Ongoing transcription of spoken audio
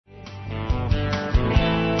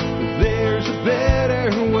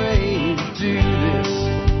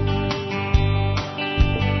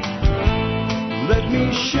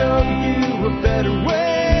better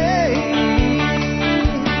way.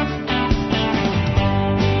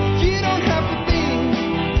 You don't have to be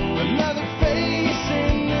another face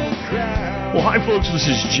in the crowd. Well, hi, folks. This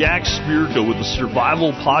is Jack Spirko with the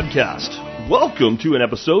Survival Podcast. Welcome to an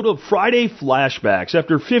episode of Friday Flashbacks.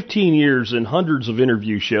 After 15 years and hundreds of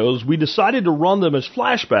interview shows, we decided to run them as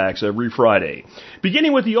flashbacks every Friday,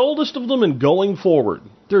 beginning with the oldest of them and going forward.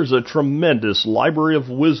 There's a tremendous library of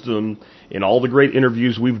wisdom in all the great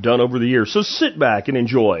interviews we've done over the years, so sit back and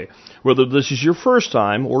enjoy. Whether this is your first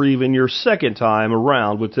time or even your second time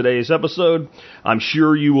around with today's episode, I'm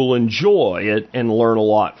sure you will enjoy it and learn a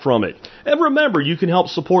lot from it. And remember, you can help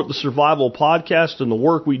support the Survival Podcast and the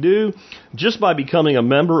work we do just by becoming a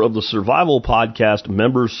member of the Survival Podcast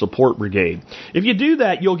Members Support Brigade. If you do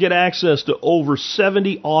that, you'll get access to over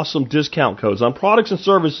 70 awesome discount codes on products and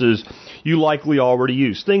services you likely already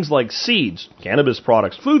use. Things like seeds, cannabis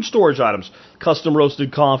products, food storage items, custom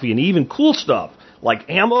roasted coffee, and even cool stuff like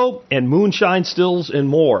ammo and moonshine stills and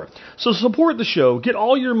more. So support the show, get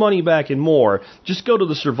all your money back and more. Just go to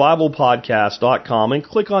thesurvivalpodcast.com and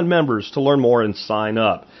click on members to learn more and sign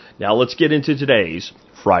up. Now let's get into today's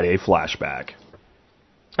Friday Flashback.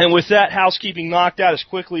 And with that housekeeping knocked out as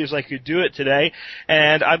quickly as I could do it today,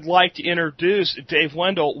 and I'd like to introduce Dave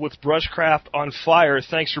Wendell with Bushcraft on Fire.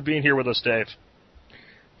 Thanks for being here with us, Dave.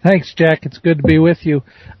 Thanks, Jack. It's good to be with you.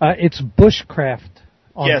 It's Bushcraft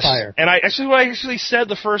on Fire. And I actually said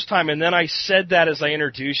the first time, and then I said that as I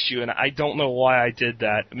introduced you, and I don't know why I did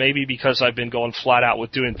that. Maybe because I've been going flat out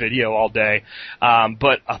with doing video all day.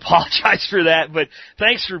 But I apologize for that. But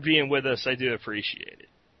thanks for being with us. I do appreciate it.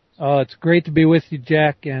 Oh, it's great to be with you,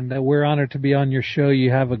 Jack, and we're honored to be on your show.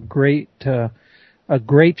 You have a great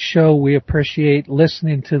show. We appreciate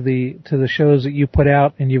listening to the shows that you put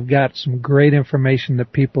out, and you've got some great information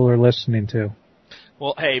that people are listening to.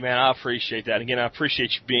 Well, hey, man, I appreciate that. Again, I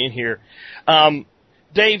appreciate you being here.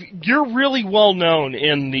 Dave, you're really well known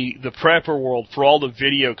in the prepper world for all the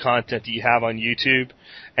video content that you have on YouTube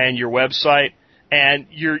and your website and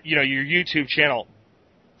your YouTube channel,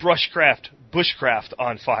 Bushcraft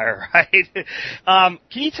on Fire, right?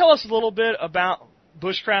 Can you tell us a little bit about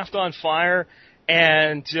Bushcraft on Fire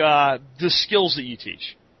and the skills that you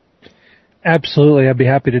teach? Absolutely, I'd be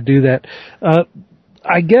happy to do that.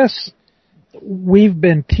 I guess we've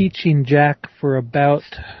been teaching, Jack, for about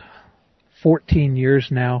 14 years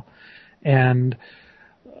now, and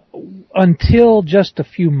until just a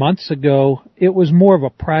few months ago, it was more of a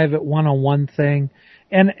private one-on-one thing.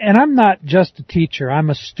 And I'm not just a teacher, I'm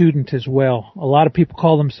a student as well. A lot of people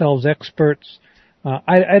call themselves experts.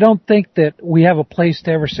 I don't think that we have a place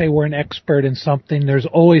to ever say we're an expert in something. There's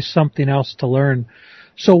always something else to learn.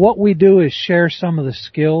 So what we do is share some of the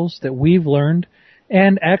skills that we've learned,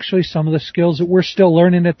 and actually some of the skills that we're still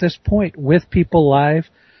learning at this point with people live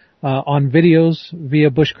on videos via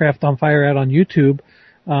Bushcraft on Fire out on YouTube.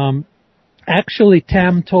 Actually,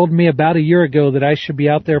 Tam told me about a year ago that I should be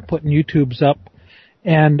out there putting YouTubes up.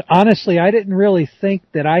 And honestly, I didn't really think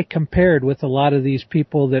that I compared with a lot of these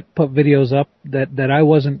people that put videos up, that I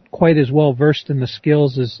wasn't quite as well versed in the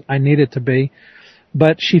skills as I needed to be.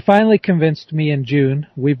 But she finally convinced me in June.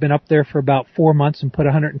 We've been up there for about 4 months and put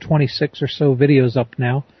 126 or so videos up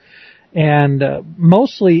now. And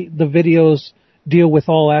mostly the videos deal with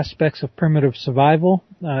all aspects of primitive survival,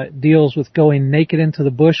 deals with going naked into the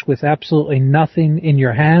bush with absolutely nothing in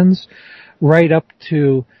your hands, right up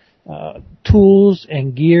to tools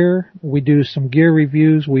and gear. We do some gear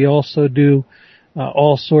reviews. We also do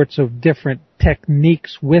all sorts of different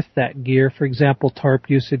techniques with that gear, for example, tarp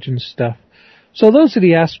usage and stuff. So those are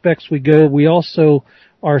the aspects we go. We also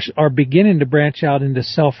are beginning to branch out into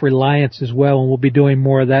self-reliance as well, and we'll be doing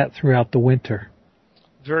more of that throughout the winter.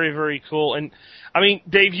 Very, very cool. And, I mean,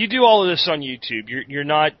 Dave, you do all of this on YouTube. You're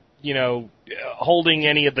not, holding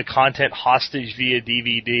any of the content hostage via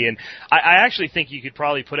DVD. And I actually think you could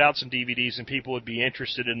probably put out some DVDs and people would be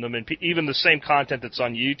interested in them. And even the same content that's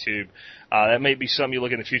on YouTube, that may be something you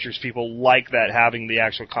look in the future as people like that, having the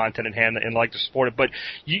actual content in hand and like to support it. But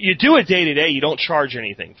you do it day to day. You don't charge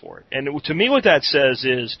anything for it. And to me what that says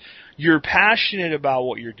is you're passionate about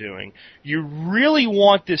what you're doing. You really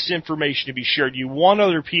want this information to be shared. You want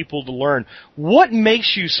other people to learn. What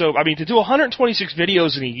makes you to do 126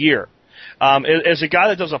 videos in a year, as a guy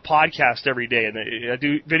that does a podcast every day, and I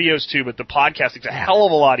do videos too, but the podcast is a hell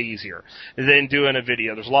of a lot easier than doing a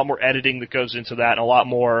video. There's a lot more editing that goes into that and a lot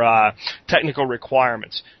more technical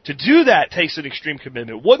requirements. To do that takes an extreme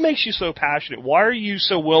commitment. What makes you so passionate? Why are you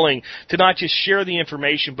so willing to not just share the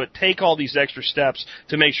information, but take all these extra steps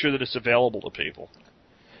to make sure that it's available to people?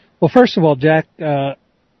 Well, first of all, Jack,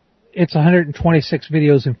 it's 126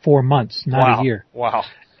 videos in 4 months, not a year. Wow.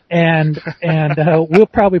 we'll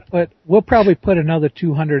probably put another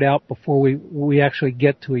 200 out before we actually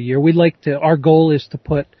get to a year. Our goal is to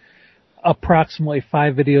put approximately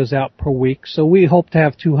 5 videos out per week. So we hope to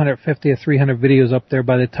have 250 or 300 videos up there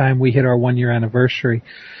by the time we hit our 1-year anniversary.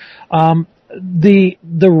 The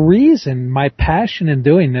reason, my passion in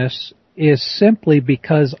doing this is simply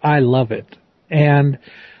because I love it. And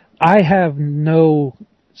I have no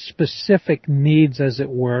specific needs, as it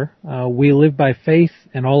were. We live by faith,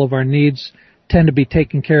 and all of our needs tend to be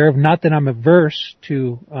taken care of. Not that I'm averse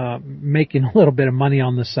to making a little bit of money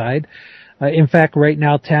on the side. In fact, right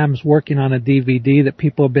now, Tam's working on a DVD that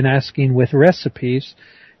people have been asking with recipes.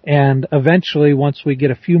 And eventually, once we get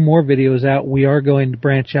a few more videos out, we are going to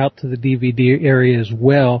branch out to the DVD area as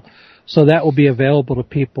well. So that will be available to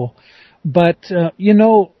people. But,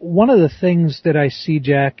 one of the things that I see,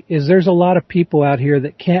 Jack, is there's a lot of people out here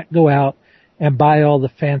that can't go out and buy all the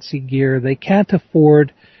fancy gear. They can't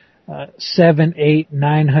afford $700, $800,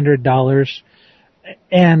 $900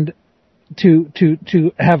 and to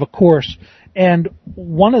have a course. And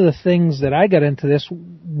one of the things that I got into this,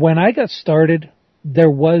 when I got started, there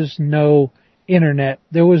was no internet.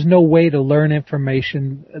 There was no way to learn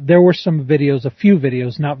information. There were some videos, a few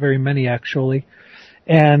videos, not very many actually.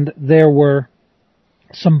 And there were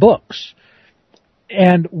some books.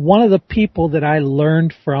 And one of the people that I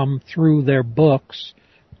learned from through their books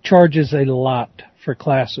charges a lot for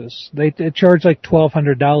classes. They charge like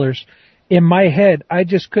 $1,200. In my head, I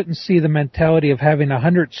just couldn't see the mentality of having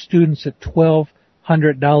 100 students at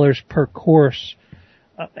 $1,200 per course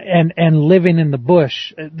and living in the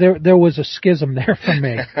bush. There was a schism there for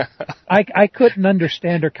me. I couldn't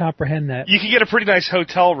understand or comprehend that. You could get a pretty nice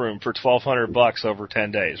hotel room for $1,200 over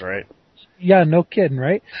 10 days, right? Yeah, no kidding,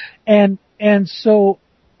 right? And so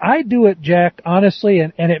I do it, Jack, honestly,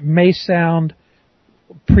 and it may sound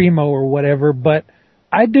primo or whatever, but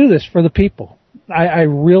I do this for the people. I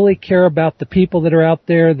really care about the people that are out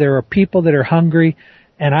there. There are people that are hungry,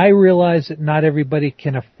 and I realize that not everybody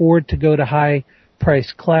can afford to go to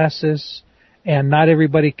high-priced classes, and not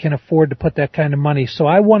everybody can afford to put that kind of money. So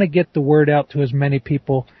I want to get the word out to as many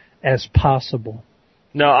people as possible.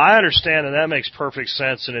 No, I understand, and that makes perfect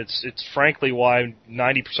sense, and it's frankly why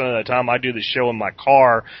 90% of the time I do the show in my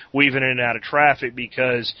car, weaving in and out of traffic,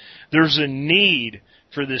 because there's a need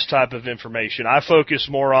for this type of information. I focus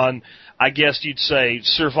more on, I guess you'd say,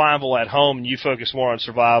 survival at home, and you focus more on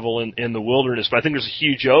survival in the wilderness, but I think there's a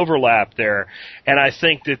huge overlap there, and I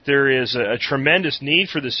think that there is a tremendous need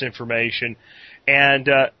for this information. And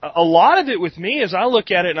a lot of it with me is I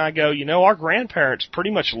look at it and I go, our grandparents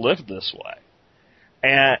pretty much lived this way.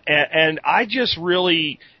 And I just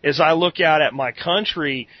really, as I look out at my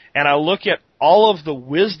country and I look at all of the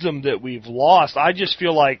wisdom that we've lost, I just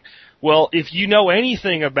feel like, well, if you know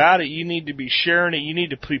anything about it, you need to be sharing it, you need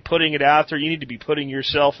to be putting it out there, you need to be putting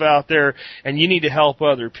yourself out there, and you need to help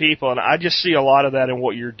other people. And I just see a lot of that in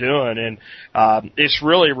what you're doing, and it's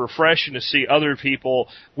really refreshing to see other people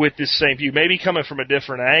with this same view, maybe coming from a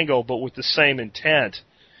different angle, but with the same intent.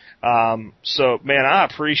 So, man, I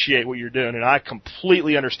appreciate what you're doing, and I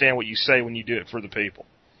completely understand what you say when you do it for the people.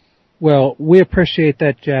 Well, we appreciate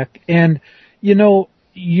that, Jack. And,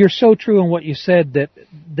 you're so true in what you said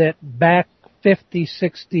that back 50,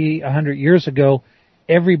 60, 100 years ago,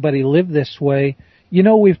 everybody lived this way.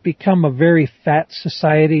 We've become a very fat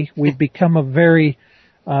society. We've become a very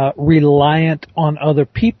reliant on other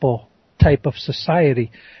people type of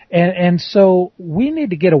society. And so we need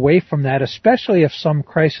to get away from that, especially if some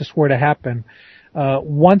crisis were to happen.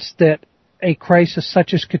 Once that a crisis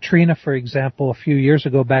such as Katrina, for example, a few years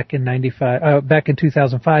ago back in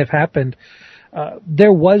 2005 happened,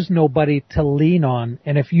 there was nobody to lean on.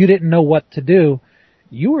 And if you didn't know what to do,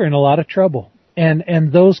 you were in a lot of trouble.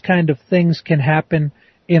 And those kind of things can happen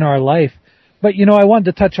in our life. But, I wanted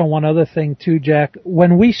to touch on one other thing too, Jack.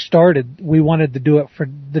 When we started, we wanted to do it for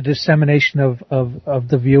the dissemination of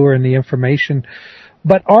the viewer and the information.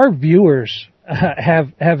 But our viewers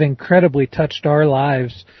have incredibly touched our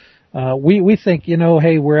lives. We think,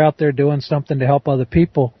 hey, we're out there doing something to help other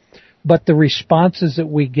people. But the responses that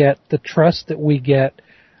we get, the trust that we get,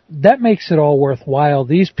 that makes it all worthwhile.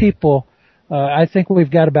 These people, I think we've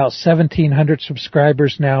got about 1,700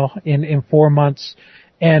 subscribers now in 4 months.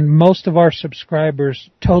 And most of our subscribers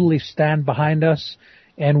totally stand behind us,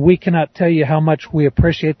 and we cannot tell you how much we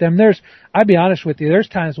appreciate them. I'll be honest with you, there's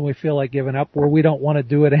times when we feel like giving up, where we don't want to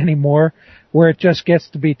do it anymore, where it just gets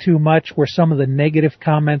to be too much, where some of the negative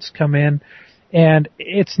comments come in. And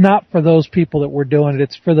it's not for those people that we're doing it.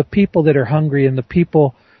 It's for the people that are hungry and the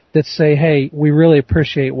people that say, hey, we really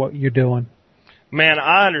appreciate what you're doing. Man,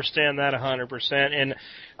 I understand that 100%. And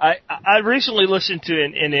I recently listened to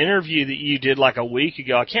an interview that you did like a week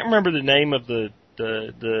ago. I can't remember the name of the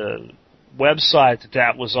website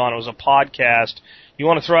that was on. It was a podcast. You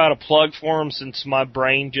want to throw out a plug for them since my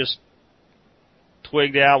brain just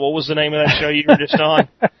twigged out? What was the name of that show you were just on?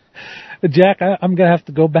 Jack, I'm going to have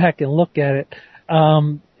to go back and look at it.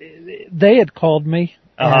 They had called me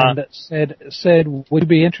and said, would you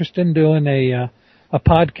be interested in doing a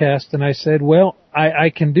podcast? And I said, well, I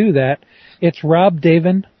can do that. It's Rob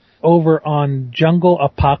David over on Jungle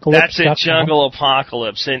Apocalypse. That's it, Jungle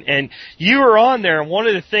Apocalypse. And you were on there, and one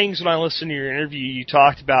of the things when I listened to your interview you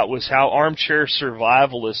talked about was how armchair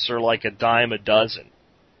survivalists are like a dime a dozen.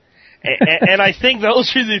 And I think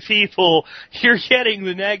those are the people you're getting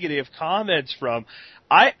the negative comments from.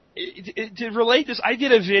 To relate this, I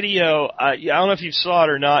did a video, I don't know if you saw it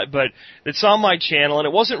or not, but it's on my channel, and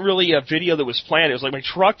it wasn't really a video that was planned. It was like my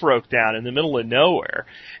truck broke down in the middle of nowhere.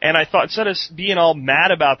 And I thought, instead of being all mad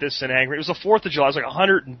about this and angry, it was the 4th of July, it was like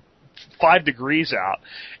 105 degrees out,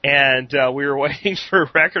 and we were waiting for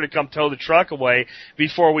a wrecker to come tow the truck away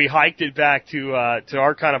before we hiked it back to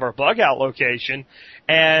our kind of our bug out location.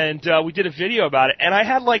 And we did a video about it, and I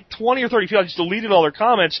had like 20 or 30 people. I just deleted all their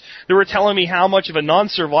comments. They were telling me how much of a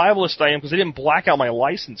non-survivalist I am because they didn't black out my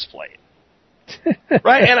license plate.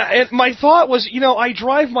 Right? And my thought was, I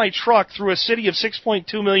drive my truck through a city of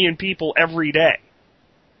 6.2 million people every day.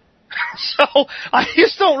 So I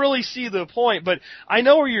just don't really see the point, but I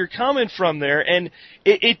know where you're coming from there, and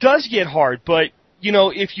it does get hard, but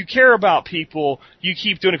if you care about people, you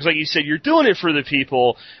keep doing it because, like you said, you're doing it for the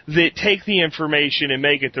people that take the information and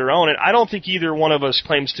make it their own. And I don't think either one of us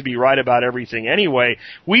claims to be right about everything anyway.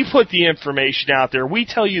 We put the information out there. We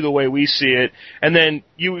tell you the way we see it. And then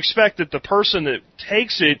you expect that the person that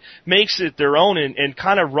takes it makes it their own and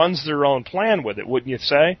kind of runs their own plan with it, wouldn't you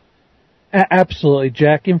say? Absolutely,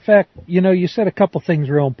 Jack. In fact, you said a couple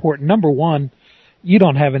things real important. Number one, you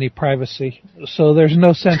don't have any privacy, so there's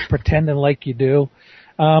no sense pretending like you do.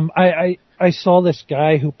 I saw this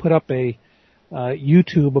guy who put up a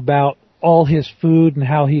YouTube about all his food and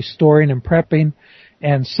how he's storing and prepping,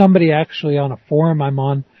 and somebody actually on a forum I'm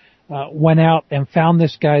on went out and found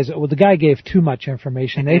this the guy gave too much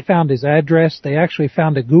information. They found his address. They actually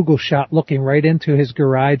found a Google shot looking right into his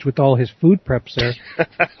garage with all his food preps there.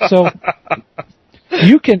 So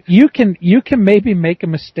you can maybe make a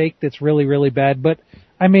mistake that's really, really bad, but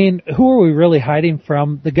I mean, who are we really hiding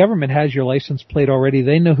from? The government has your license plate already.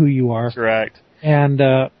 They know who you are. Correct. And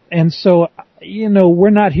so, we're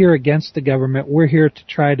not here against the government. We're here to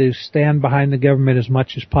try to stand behind the government as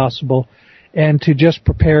much as possible and to just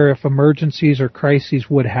prepare if emergencies or crises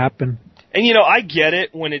would happen. And I get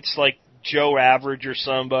it when it's like Joe Average or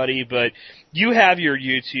somebody, but you have your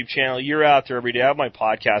YouTube channel, you're out there every day. I have my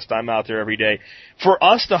podcast, I'm out there every day. For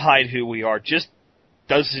us to hide who we are just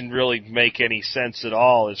doesn't really make any sense at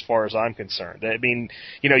all as far as I'm concerned. I mean,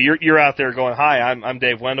 you're out there going, hi, I'm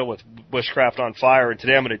Dave Wendell with Bushcraft on Fire, and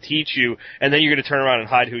today I'm going to teach you, and then you're going to turn around and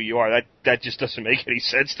hide who you are. That just doesn't make any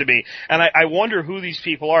sense to me. And I wonder who these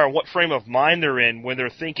people are and what frame of mind they're in when they're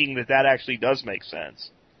thinking that actually does make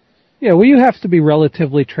sense. Yeah, well, you have to be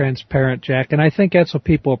relatively transparent, Jack, and I think that's what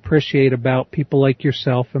people appreciate about people like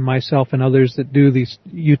yourself and myself and others that do these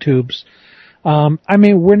YouTubes. I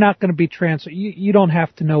mean, we're not going to be you don't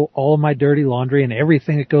have to know all of my dirty laundry and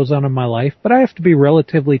everything that goes on in my life, but I have to be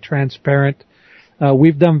relatively transparent.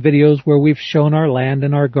 We've done videos where we've shown our land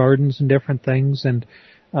and our gardens and different things, and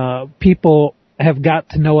people have got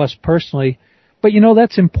to know us personally. But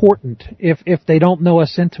that's important. If they don't know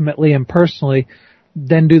us intimately and personally,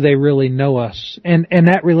 then do they really know us? And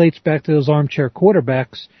that relates back to those armchair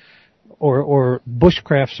quarterbacks or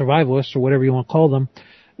bushcraft survivalists or whatever you want to call them.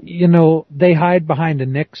 They hide behind a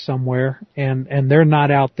nick somewhere and they're not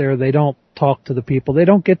out there. They don't talk to the people. They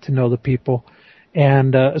don't get to know the people.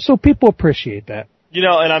 And so people appreciate that.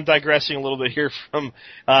 And I'm digressing a little bit here from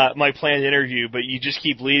my planned interview, but you just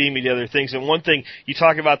keep leading me to other things. And one thing, you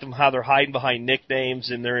talk about them, how they're hiding behind nicknames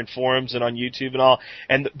and they're in forums and on YouTube and all.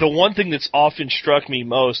 And the one thing that's often struck me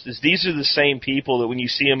most is these are the same people that when you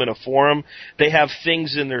see them in a forum, they have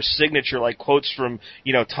things in their signature like quotes from,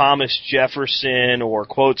 Thomas Jefferson or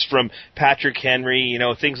quotes from Patrick Henry,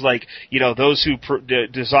 things like, those who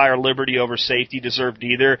desire liberty over safety deserve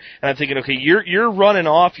neither. And I'm thinking, okay, you're running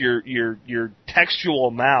off your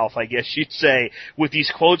textual mouth, I guess you'd say, with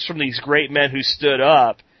these quotes from these great men who stood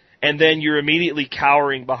up, and then you're immediately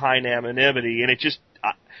cowering behind anonymity, and it just,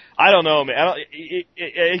 I don't know, man.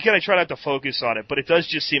 Again, I try not to focus on it, but it does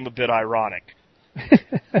just seem a bit ironic.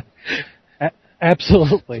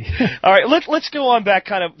 Absolutely. All right, let's go on back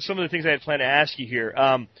kind of some of the things I had planned to ask you here.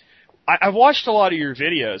 I've watched a lot of your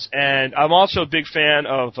videos, and I'm also a big fan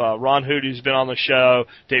of Ron Hood, who's been on the show.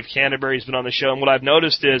 Dave Canterbury's been on the show, and what I've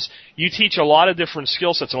noticed is you teach a lot of different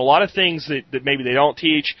skill sets and a lot of things that maybe they don't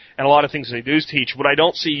teach, and a lot of things they do teach. What I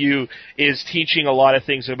don't see you is teaching a lot of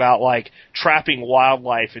things about like trapping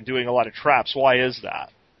wildlife and doing a lot of traps. Why is that?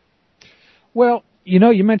 Well, you know,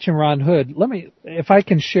 you mentioned Ron Hood. If I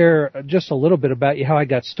can share just a little bit about how I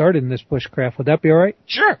got started in this bushcraft, would that be all right?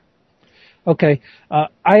 Sure. Okay.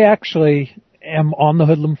 I actually am on the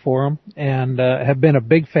Hoodlum Forum and have been a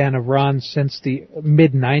big fan of Ron since the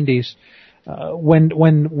mid-'90s.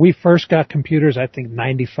 When we first got computers, I think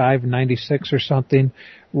 95, 96 or something,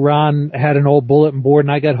 Ron had an old bulletin board,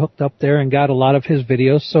 and I got hooked up there and got a lot of his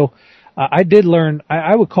videos. So I did learn.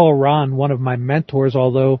 I would call Ron one of my mentors,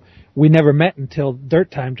 although we never met until Dirt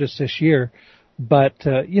Time just this year. But,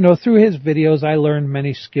 through his videos, I learned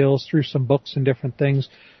many skills through some books and different things.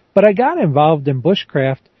 But I got involved in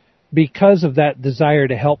bushcraft because of that desire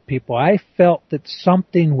to help people. I felt that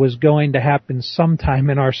something was going to happen sometime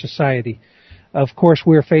in our society. Of course,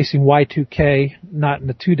 we were facing Y2K, not in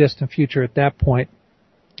the too distant future at that point.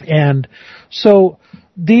 And so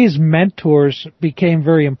these mentors became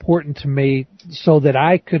very important to me so that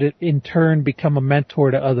I could in turn become a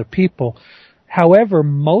mentor to other people. However,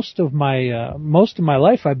 most of my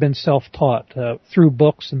life I've been self-taught through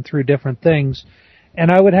books and through different things. And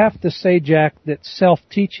I would have to say, Jack, that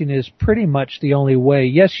self-teaching is pretty much the only way.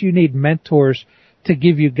 Yes, you need mentors to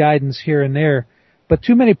give you guidance here and there, but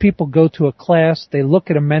too many people go to a class, they look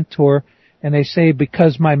at a mentor, and they say,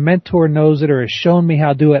 because my mentor knows it or has shown me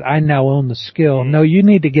how to do it, I now own the skill. Mm-hmm. No, you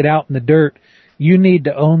need to get out in the dirt. You need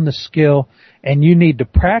to own the skill, and you need to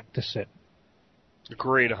practice it.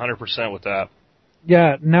 Agreed 100% with that.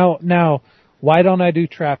 Yeah, now, why don't I do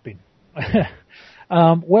trapping?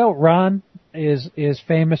 Well, Ron is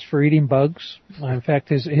famous for eating bugs. In fact,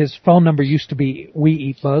 his phone number used to be "We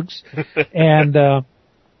Eat Bugs," and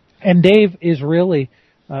Dave is really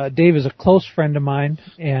Dave is a close friend of mine,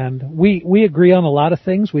 and we agree on a lot of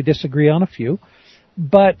things. We disagree on a few,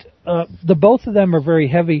 but the both of them are very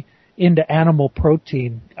heavy into animal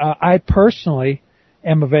protein. I personally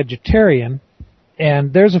am a vegetarian,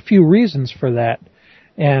 and there's a few reasons for that.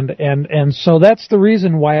 And so that's the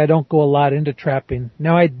reason why I don't go a lot into trapping.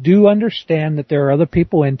 Now, I do understand that there are other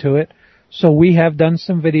people into it. So we have done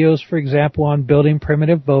some videos, for example, on building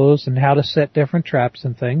primitive bows and how to set different traps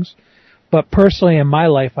and things. But personally, in my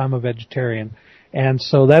life, I'm a vegetarian. And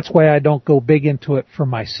so that's why I don't go big into it for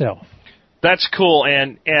myself. That's cool.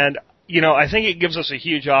 And I think it gives us a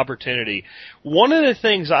huge opportunity. One of the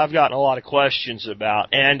things I've gotten a lot of questions about,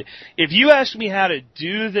 and if you ask me how to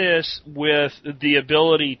do this with the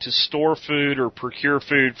ability to store food or procure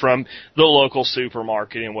food from the local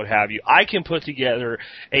supermarket and what have you, I can put together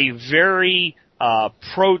a very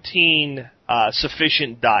protein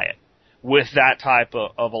sufficient diet with that type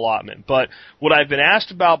of allotment. But what I've been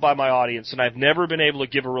asked about by my audience, and I've never been able to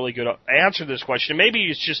give a really good answer to this question, maybe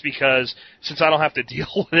it's just because since I don't have to deal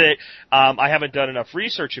with it, I haven't done enough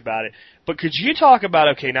research about it. But could you talk about,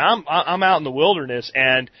 okay, now I'm out in the wilderness,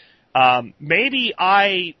 and maybe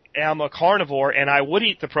I am a carnivore, and I would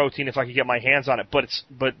eat the protein if I could get my hands on it, but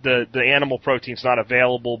the animal protein's not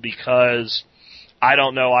available because I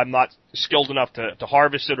don't know, I'm not skilled enough to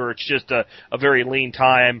harvest it, or it's just a very lean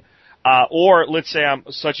time. Or let's say I'm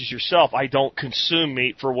such as yourself, I don't consume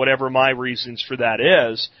meat for whatever my reasons for that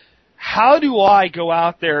is. How do I go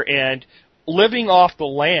out there and, living off the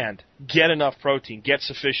land, get enough protein, get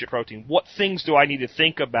sufficient protein? What things do I need to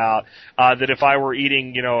think about that if I were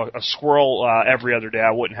eating, a squirrel every other day, I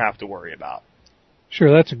wouldn't have to worry about?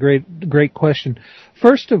 Sure, that's a great question.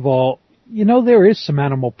 First of all, there is some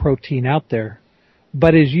animal protein out there.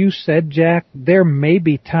 But as you said, Jack, there may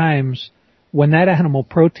be times when that animal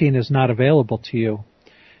protein is not available to you.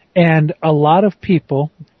 And a lot of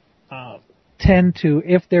people tend to,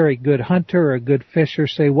 if they're a good hunter or a good fisher,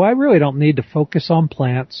 say, well, I really don't need to focus on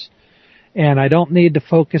plants, and I don't need to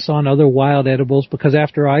focus on other wild edibles, because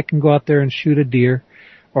after all, I can go out there and shoot a deer,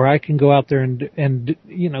 or I can go out there and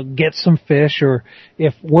get some fish, or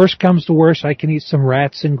if worse comes to worse, I can eat some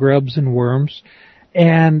rats and grubs and worms.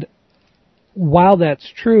 And while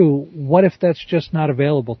that's true, what if that's just not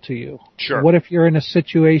available to you? Sure. What if you're in a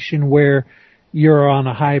situation where you're on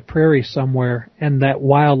a high prairie somewhere and that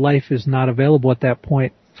wildlife is not available at that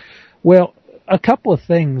point? Well, a couple of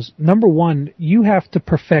things. Number one, you have to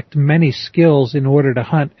perfect many skills in order to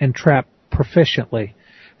hunt and trap proficiently.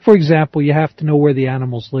 For example, you have to know where the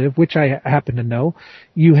animals live, which I happen to know.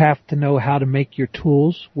 You have to know how to make your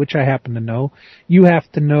tools, which I happen to know. You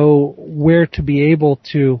have to know where to be able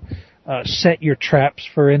to set your traps,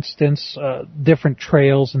 for instance, different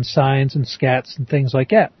trails and signs and scats and things like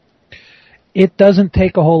that. It doesn't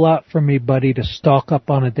take a whole lot for me, buddy, to stalk up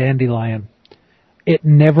on a dandelion. It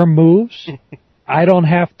never moves. I don't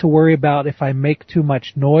have to worry about if I make too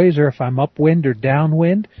much noise or if I'm upwind or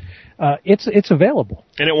downwind. It's available.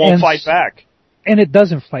 And it won't fight back. And it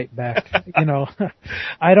doesn't fight back. I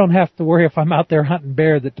don't have to worry if I'm out there hunting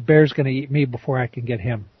bear that the bear's going to eat me before I can get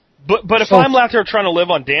him. But if I'm out there trying to live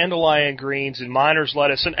on dandelion greens and miner's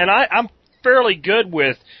lettuce, and I'm fairly good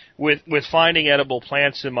with finding edible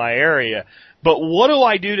plants in my area, but what do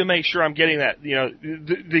I do to make sure I'm getting that?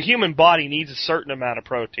 The human body needs a certain amount of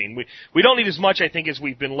protein. We don't need as much, I think, as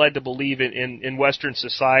we've been led to believe in Western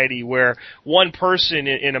society, where one person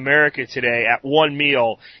in America today at one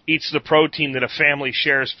meal eats the protein that a family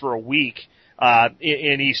shares for a week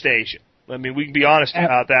in East Asia. I mean, we can be honest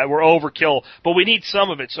about that. We're overkill, but we need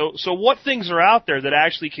some of it. So what things are out there that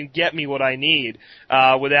actually can get me what I need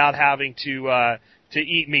without having to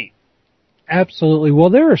eat meat? Absolutely. Well,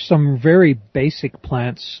 there are some very basic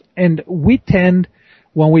plants, and we tend,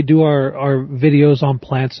 when we do our videos on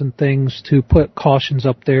plants and things, to put cautions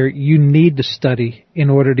up there. You need to study in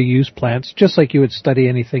order to use plants, just like you would study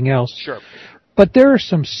anything else. Sure. But there are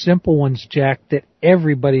some simple ones, Jack, that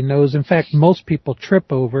everybody knows. In fact, most people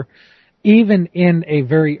trip over, even in a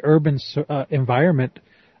very urban environment.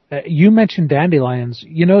 You mentioned dandelions.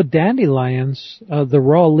 Dandelions, the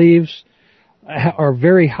raw leaves, are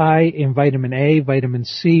very high in vitamin A, vitamin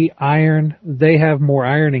C, iron. They have more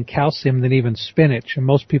iron and calcium than even spinach, and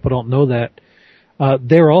most people don't know that.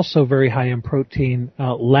 They're also very high in protein.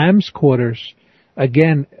 Lamb's quarters,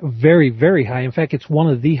 again, very, very high. In fact, it's one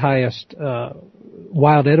of the highest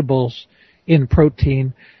wild edibles in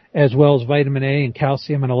protein, as well as vitamin A and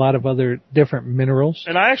calcium and a lot of other different minerals.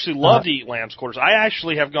 And I actually love to eat lamb's quarters. I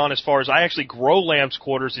actually have gone as far as I actually grow lamb's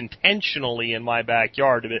quarters intentionally in my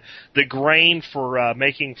backyard. The grain for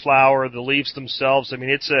making flour, the leaves themselves, I mean,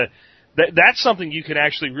 that's something you can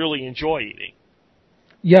actually really enjoy eating.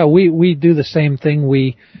 Yeah, we do the same thing.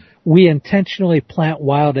 We intentionally plant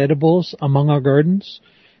wild edibles among our gardens.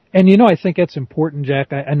 And I think that's important,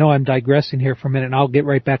 Jack. I know I'm digressing here for a minute, and I'll get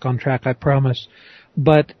right back on track, I promise.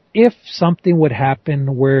 But if something would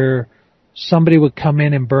happen where somebody would come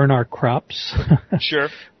in and burn our crops, sure,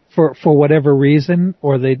 for whatever reason,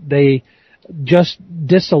 or they just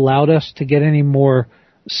disallowed us to get any more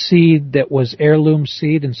seed that was heirloom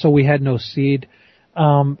seed, and so we had no seed.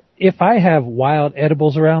 If I have wild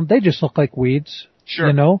edibles around, they just look like weeds,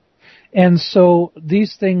 sure. And so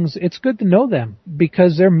these things, it's good to know them,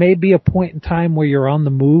 because there may be a point in time where you're on the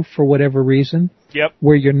move for whatever reason. Yep.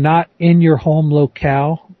 Where you're not in your home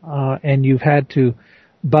locale, and you've had to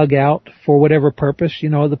bug out for whatever purpose.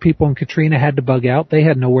 The people in Katrina had to bug out. They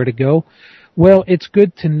had nowhere to go. Well, it's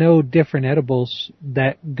good to know different edibles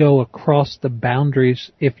that go across the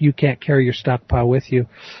boundaries if you can't carry your stockpile with you.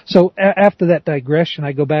 So after that digression,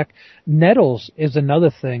 I go back. Nettles is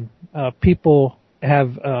another thing. People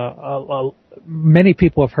have, many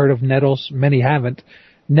people have heard of nettles. Many haven't.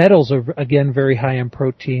 Nettles are, again, very high in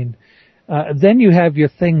protein. Then you have your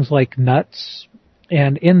things like nuts,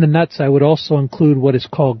 and in the nuts I would also include what is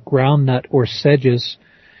called groundnut or sedges,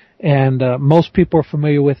 and most people are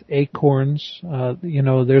familiar with acorns.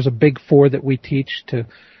 There's a big four that we teach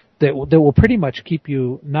that will pretty much keep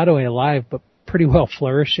you not only alive but pretty well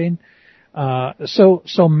flourishing.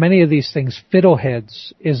 So many of these things.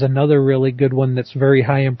 Fiddleheads is another really good one that's very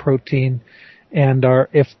high in protein, and are,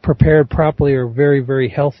 if prepared properly, are very, very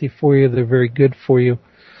healthy for you. They're very good for you.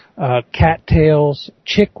 Cattails,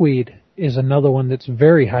 chickweed is another one that's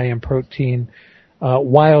very high in protein.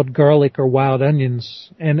 Wild garlic or wild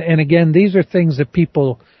onions. And again, these are things that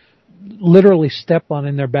people literally step on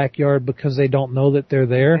in their backyard because they don't know that they're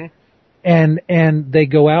there. Mm-hmm. And they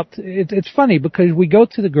go out. It's funny because we go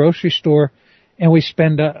to the grocery store and we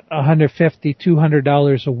spend $150,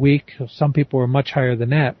 $200 a week. Some people are much higher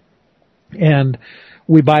than that. And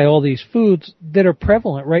we buy all these foods that are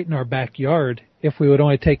prevalent right in our backyard if we would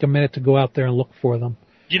only take a minute to go out there and look for them.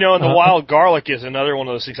 And the wild garlic is another one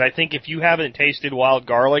of those things. I think if you haven't tasted wild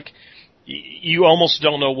garlic, you almost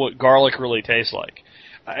don't know what garlic really tastes like.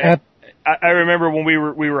 I remember when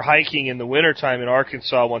we were hiking in the wintertime in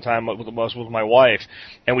Arkansas one time with my wife,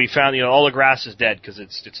 and we found all the grass is dead because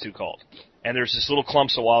it's too cold, and there's just little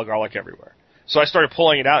clumps of wild garlic everywhere. So I started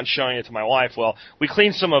pulling it out and showing it to my wife. Well, we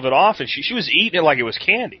cleaned some of it off, and she was eating it like it was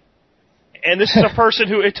candy. And this is a person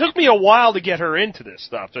who, it took me a while to get her into this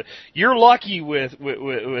stuff. You're lucky with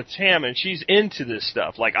Tam, and she's into this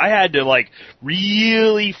stuff. Like, I had to, like,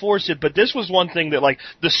 really force it, but this was one thing that, like,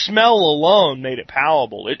 the smell alone made it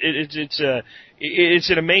palatable. It's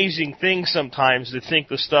an amazing thing sometimes to think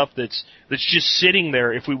the stuff that's just sitting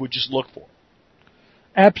there if we would just look for it.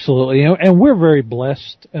 Absolutely, and we're very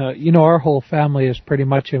blessed. Our whole family is pretty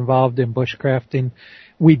much involved in bushcrafting.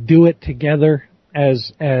 We do it together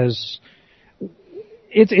as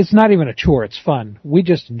it's not even a chore, it's fun. We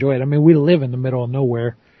just enjoy it. I mean, we live in the middle of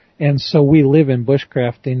nowhere, and so we live in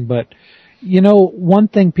bushcrafting, but one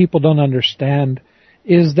thing people don't understand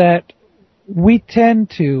is that we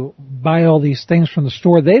tend to buy all these things from the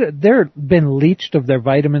store. They're been leached of their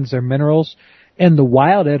vitamins, their minerals, and the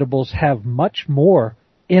wild edibles have much more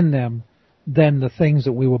in them than the things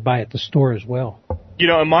that we would buy at the store as well.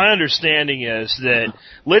 And my understanding is that,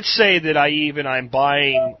 let's say that I'm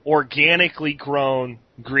buying organically grown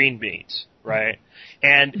green beans, right?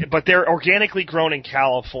 But they're organically grown in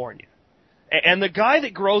California. And the guy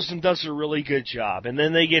that grows them does a really good job. And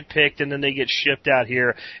then they get picked, and then they get shipped out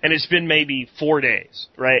here, and it's been maybe 4 days,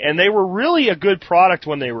 right? And they were really a good product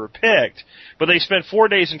when they were picked, but they spent 4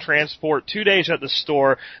 days in transport, 2 days at the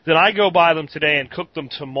store. Then I go buy them today and cook them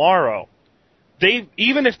tomorrow.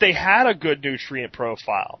 Even if they had a good nutrient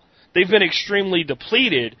profile, they've been extremely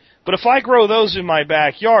depleted. But if I grow those in my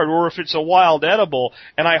backyard, or if it's a wild edible,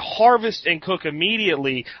 and I harvest and cook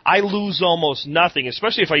immediately, I lose almost nothing,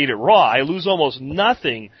 especially if I eat it raw. I lose almost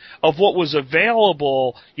nothing of what was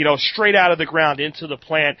available, straight out of the ground into the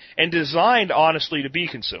plant and designed, honestly, to be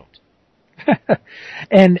consumed.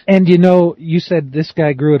 And you said this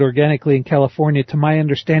guy grew it organically in California. To my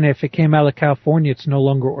understanding, if it came out of California, it's no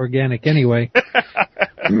longer organic anyway.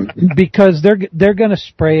 Because they're going to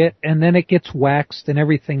spray it, and then it gets waxed and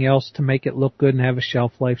everything else to make it look good and have a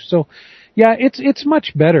shelf life. So, yeah, it's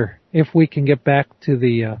much better if we can get back to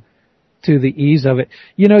the ease of it.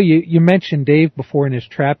 You mentioned Dave before in his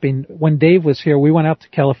trapping. When Dave was here, we went out to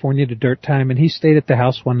California to dirt time, and he stayed at the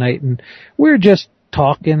house one night, and we were just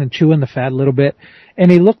talking and chewing the fat a little bit. And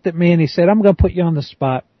he looked at me and he said, "I'm going to put you on the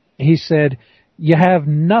spot." He said, "You have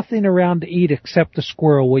nothing around to eat except the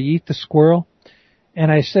squirrel. Will you eat the squirrel?" And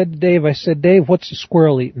I said to Dave, "Dave, what's the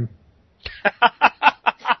squirrel eating?"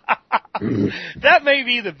 That may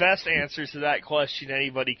be the best answer to that question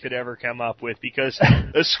anybody could ever come up with, because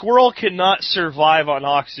a squirrel cannot survive on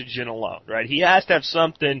oxygen alone, right? He has to have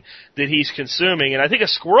something that he's consuming, and I think a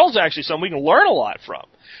squirrel's actually something we can learn a lot from.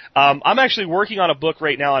 I'm actually working on a book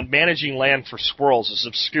right now on managing land for squirrels, as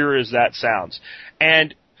obscure as that sounds.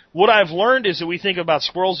 And what I've learned is that we think about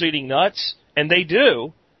squirrels eating nuts, and they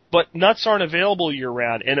do, but nuts aren't available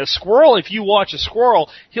year-round. And a squirrel, if you watch a squirrel,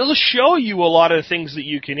 he'll show you a lot of the things that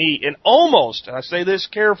you can eat. And almost, and I say this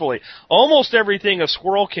carefully, almost everything a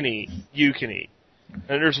squirrel can eat, you can eat.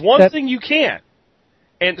 And there's one thing you can't.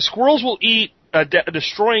 And squirrels will eat a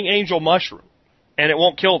destroying angel mushroom, and it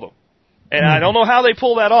won't kill them. And I don't know how they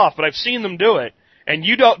pull that off, but I've seen them do it. And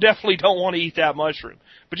you definitely don't want to eat that mushroom.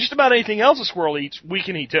 But just about anything else a squirrel eats, we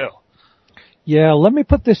can eat too. Yeah, let me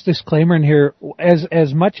put this disclaimer in here.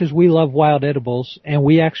 As much as we love wild edibles, and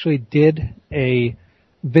we actually did a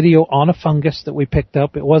video on a fungus that we picked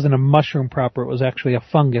up. It wasn't a mushroom proper, it was actually a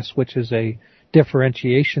fungus, which is a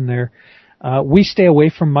differentiation there. We stay away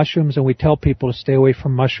from mushrooms, and we tell people to stay away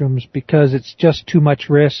from mushrooms because it's just too much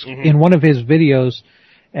risk. Mm-hmm. In one of his videos,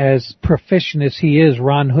 as proficient as he is,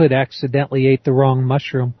 Ron Hood accidentally ate the wrong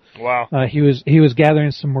mushroom. Wow. He was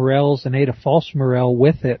gathering some morels and ate a false morel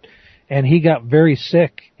with it, and he got very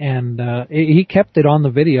sick, and he kept it on the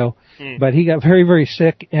video, but he got very, very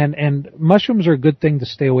sick, and mushrooms are a good thing to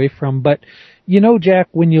stay away from. But, Jack,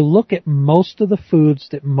 when you look at most of the foods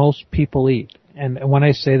that most people eat, and when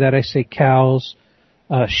I say that, I say cows,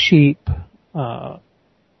 sheep,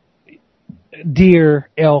 deer,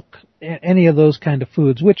 elk, any of those kind of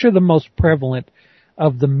foods, which are the most prevalent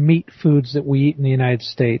of the meat foods that we eat in the United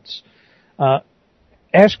States.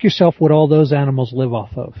 Ask yourself what all those animals live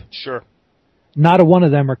off of. Sure. Not a one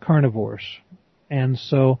of them are carnivores. And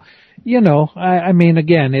so, I mean,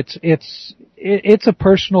 again, it's a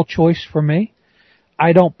personal choice for me.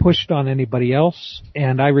 I don't push it on anybody else,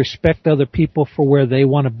 and I respect other people for where they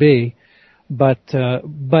want to be. But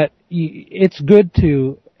it's good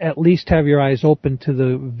to at least have your eyes open to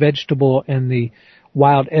the vegetable and the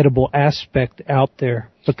wild edible aspect out there,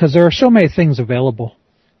 because there are so many things available.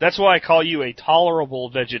 That's why I call you a tolerable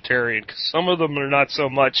vegetarian, because some of them are not so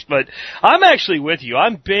much. But I'm actually with you.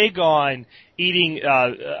 I'm big on eating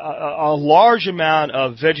a large amount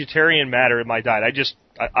of vegetarian matter in my diet.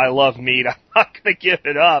 I love meat. not going to give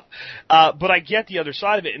it up. But I get the other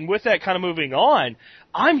side of it. And with that kind of moving on,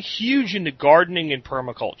 I'm huge into gardening and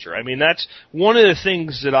permaculture. I mean, that's one of the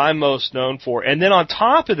things that I'm most known for. And then on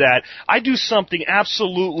top of that, I do something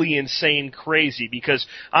absolutely insane crazy because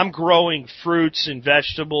I'm growing fruits and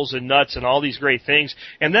vegetables and nuts and all these great things.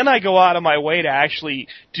 And then I go out of my way to actually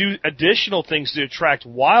do additional things to attract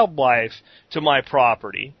wildlife to my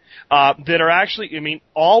property. That are actually, I mean,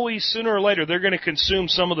 always sooner or later they're going to consume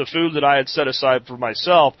some of the food that I had set aside for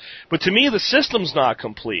myself. But to me, the system's not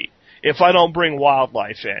complete if I don't bring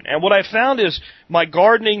wildlife in. And what I found is my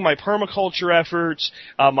gardening, my permaculture efforts,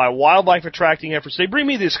 my wildlife attracting efforts, they bring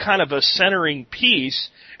me this kind of a centering piece,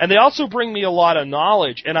 and they also bring me a lot of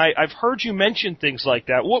knowledge. And I've heard you mention things like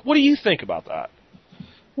that. What do you think about that?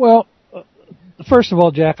 Well, first of all,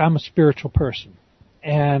 Jack, I'm a spiritual person,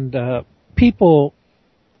 and people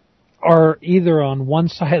are either on one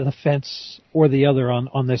side of the fence or the other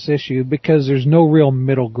on this issue because there's no real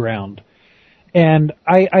middle ground. And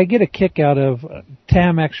I get a kick out of,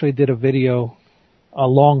 Tam actually did a video a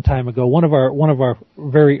long time ago, one of our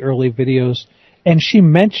very early videos, and she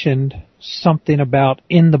mentioned something about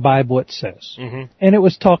in the Bible it says. Mm-hmm. And it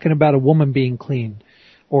was talking about a woman being clean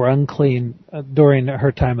or unclean during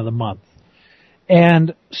her time of the month.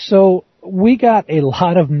 And so we got a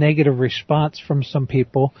lot of negative response from some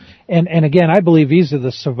people. And again, I believe these are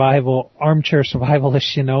the armchair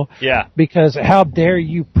survivalists, you know. Yeah. Because how dare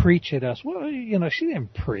you preach at us? Well, you know, she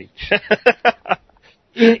didn't preach.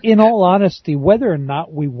 in all honesty, whether or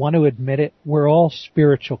not we want to admit it, we're all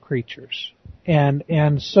spiritual creatures.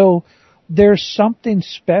 And so there's something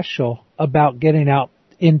special about getting out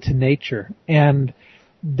into nature. And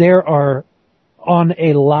there are, on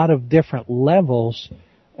a lot of different levels,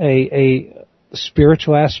 a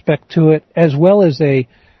spiritual aspect to it, as well as a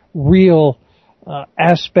real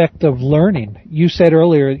aspect of learning. You said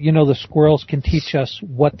earlier, you know, the squirrels can teach us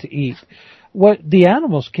what to eat. The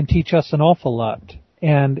animals can teach us an awful lot.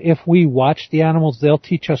 And if we watch the animals, they'll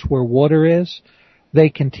teach us where water is. They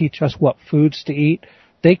can teach us what foods to eat.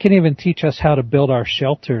 They can even teach us how to build our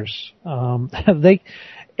shelters.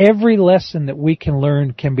 Every lesson that we can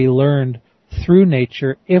learn can be learned through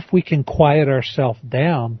nature if we can quiet ourselves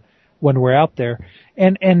down when we're out there.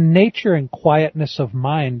 And nature and quietness of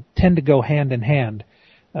mind tend to go hand in hand.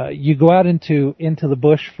 You go out into the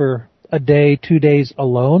bush for a day, 2 days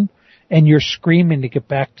alone, and you're screaming to get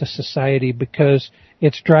back to society because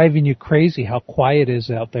it's driving you crazy how quiet it is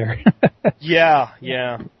out there. Yeah.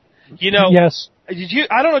 You know, yes. Did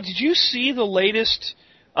you see the latest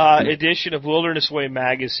edition of Wilderness Way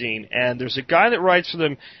magazine? And there's a guy that writes for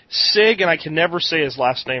them, Sig, and I can never say his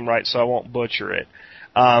last name right, so I won't butcher it.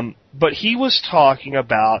 But he was talking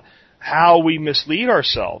about how we mislead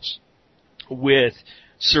ourselves with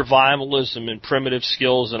survivalism and primitive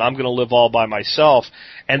skills, and I'm going to live all by myself,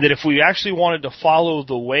 and that if we actually wanted to follow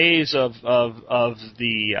the ways of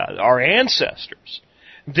our ancestors,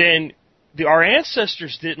 then our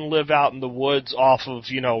ancestors didn't live out in the woods off of,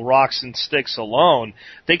 you know, rocks and sticks alone.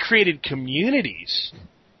 They created communities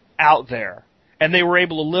out there, and they were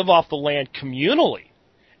able to live off the land communally.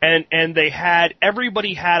 And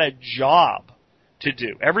everybody had a job to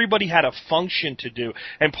do. Everybody had a function to do.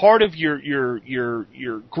 And part of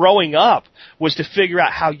your growing up was to figure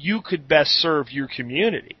out how you could best serve your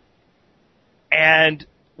community. And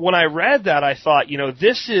when I read that, I thought, you know,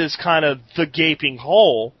 this is kind of the gaping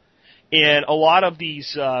hole in a lot of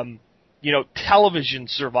these, you know, television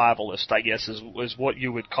survivalists, I guess is what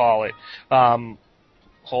you would call it.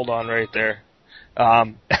 Hold on right there.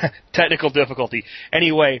 Technical difficulty.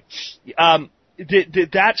 Anyway,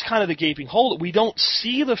 that's kind of the gaping hole, that we don't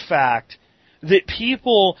see the fact that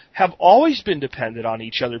people have always been dependent on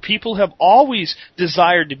each other. People have always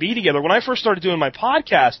desired to be together. When I first started doing my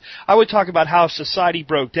podcast, I would talk about how society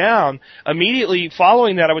broke down. Immediately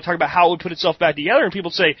following that, I would talk about how it would put itself back together. And people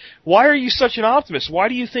would say, why are you such an optimist? Why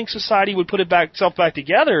do you think society would put itself back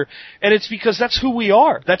together? And it's because that's who we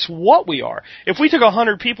are. That's what we are. If we took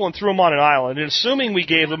 100 people and threw them on an island, and assuming we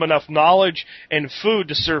gave them enough knowledge and food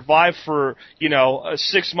to survive for, you know, a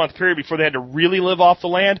 6-month period before they had to really live off the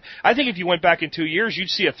land, I think if you went back in 2 years, you'd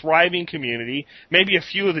see a thriving community. Maybe a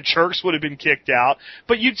few of the jerks would have been kicked out,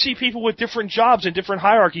 but you'd see people with different jobs and different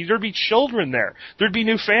hierarchies. There'd be children there. There'd be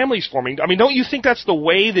new families forming. I mean, don't you think that's the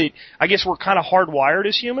way that, I guess, we're kind of hardwired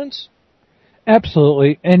as humans?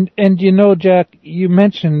 Absolutely. And you know, Jack, you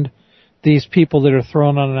mentioned these people that are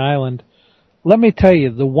thrown on an island. Let me tell you,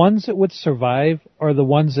 the ones that would survive are the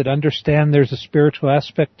ones that understand there's a spiritual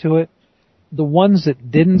aspect to it. The ones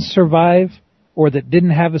that didn't survive, or that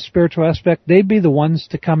didn't have a spiritual aspect, they'd be the ones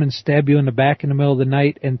to come and stab you in the back in the middle of the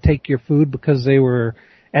night and take your food because they were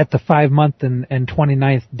at the 5-month and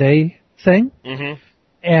 29th day thing. Mm-hmm.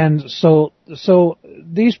 And so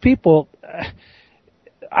these people,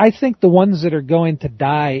 I think the ones that are going to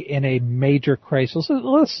die in a major crisis,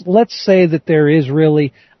 let's say that there is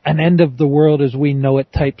really an end of the world as we know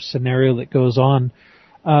it type scenario that goes on.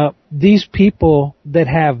 These people that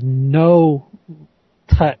have no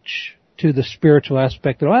touch to the spiritual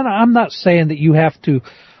aspect of it, and I'm not saying that you have to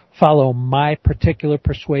follow my particular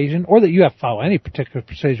persuasion or that you have to follow any particular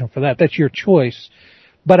persuasion for that. That's your choice.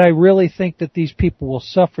 But I really think that these people will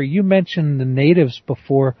suffer. You mentioned the natives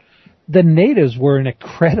before. The natives were an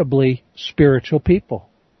incredibly spiritual people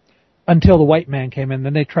until the white man came in.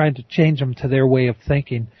 Then they tried to change them to their way of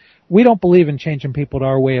thinking. We don't believe in changing people to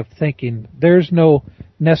our way of thinking. There's no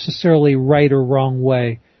necessarily right or wrong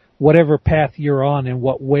way. Whatever path you're on and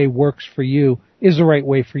what way works for you is the right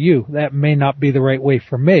way for you. That may not be the right way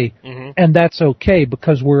for me. Mm-hmm. And that's okay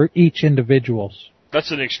because we're each individuals.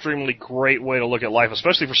 That's an extremely great way to look at life,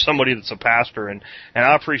 especially for somebody that's a pastor, and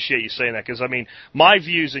I appreciate you saying that, because, I mean, my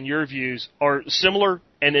views and your views are similar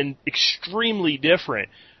and extremely different,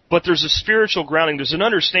 but there's a spiritual grounding, there's an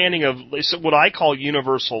understanding of what I call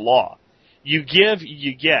universal law. You give,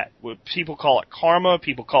 you get. People call it karma,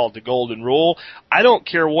 people call it the golden rule. I don't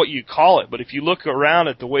care what you call it, but if you look around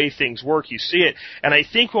at the way things work, you see it, and I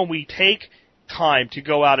think when we take time to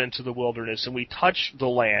go out into the wilderness and we touch the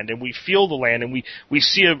land and we feel the land and we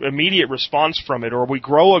see an immediate response from it, or we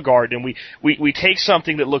grow a garden and we take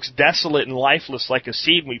something that looks desolate and lifeless like a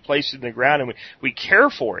seed and we place it in the ground and we care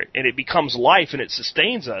for it and it becomes life and it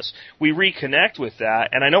sustains us, we reconnect with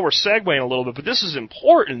that. And I know we're segueing a little bit, but this is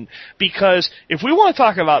important because if we want to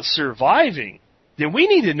talk about surviving, then we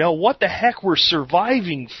need to know what the heck we're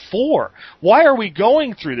surviving for. Why are we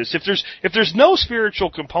going through this? If there's no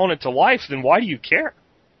spiritual component to life, then why do you care?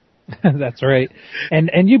 That's right.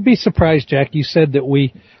 And you'd be surprised, Jack. You said that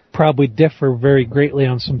we probably differ very greatly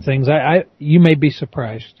on some things. You may be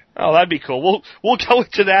surprised. Oh, that'd be cool. We'll go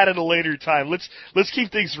into that at a later time. Let's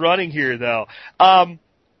keep things running here, though.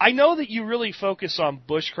 I know that you really focus on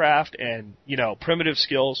bushcraft and, primitive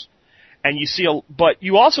skills. And but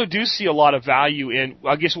you also do see a lot of value in,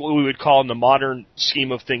 I guess, what we would call in the modern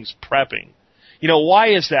scheme of things, prepping. Why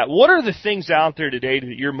is that? What are the things out there today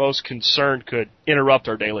that you're most concerned could interrupt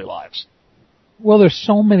our daily lives? Well, there's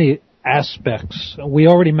so many aspects. We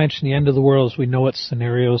already mentioned the end of the world as we know it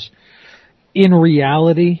scenarios. In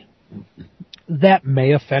reality, that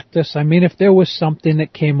may affect us. I mean, if there was something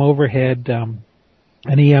that came overhead, an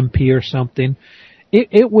EMP or something,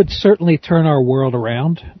 it would certainly turn our world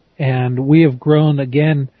around. And we have grown,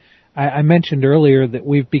 again, I mentioned earlier that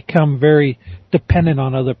we've become very dependent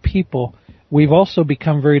on other people. We've also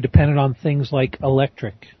become very dependent on things like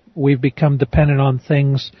electric. We've become dependent on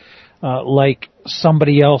things like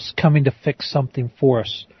somebody else coming to fix something for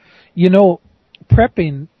us.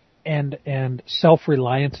 Prepping and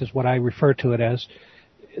self-reliance is what I refer to it as.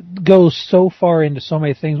 It goes so far into so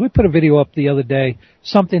many things. We put a video up the other day,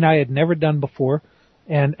 something I had never done before,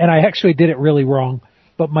 and I actually did it really wrong.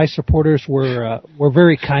 But my supporters were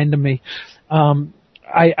very kind to me.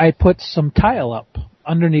 I put some tile up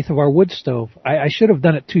underneath of our wood stove. I should have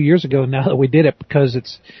done it 2 years ago now that we did it because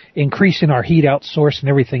it's increasing our heat out source and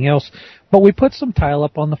everything else. But we put some tile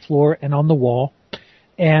up on the floor and on the wall,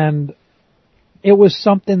 and it was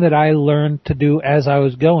something that I learned to do as I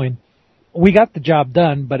was going. We got the job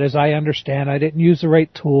done, but as I understand, I didn't use the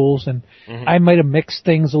right tools, and I might have mixed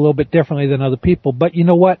things a little bit differently than other people. But you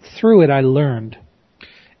know what? Through it, I learned.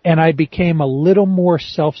 And I became a little more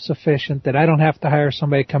self-sufficient that I don't have to hire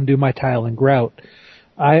somebody to come do my tile and grout.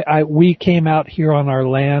 We came out here on our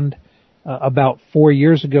land about 4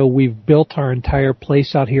 years ago. We've built our entire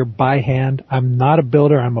place out here by hand. I'm not a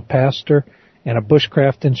builder. I'm a pastor and a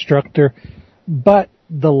bushcraft instructor. But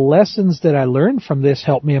the lessons that I learned from this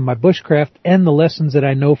helped me in my bushcraft, and the lessons that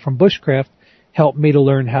I know from bushcraft helped me to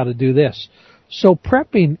learn how to do this. So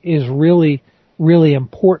prepping is really, really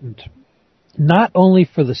important. Not only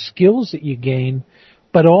for the skills that you gain,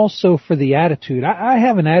 but also for the attitude. I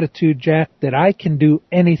have an attitude, Jack, that I can do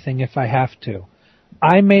anything if I have to.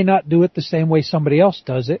 I may not do it the same way somebody else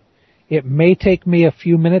does it. It may take me a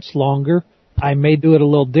few minutes longer. I may do it a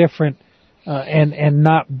little different, and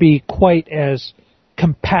not be quite as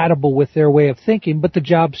compatible with their way of thinking, but the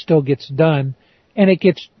job still gets done, and it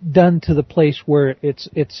gets done to the place where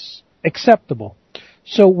it's acceptable.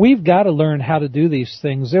 So we've got to learn how to do these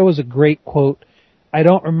things. There was a great quote. I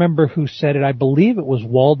don't remember who said it. I believe it was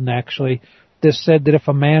Walden, actually. This said that if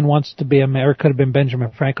a man wants to be a man, or it could have been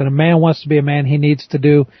Benjamin Franklin, a man wants to be a man, he needs to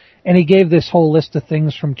do. And he gave this whole list of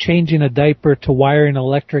things from changing a diaper to wiring an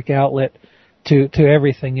electric outlet to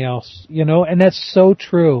everything else, and that's so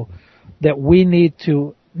true that we need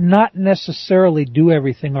to not necessarily do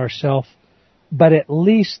everything ourselves, but at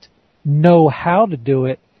least know how to do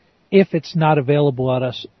it if it's not available at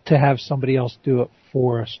us to have somebody else do it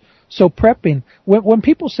for us. So prepping, when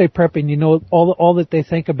people say prepping, all that they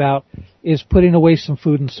think about is putting away some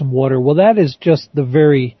food and some water. Well, that is just the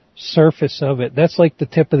very surface of it. That's like the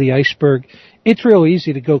tip of the iceberg. It's real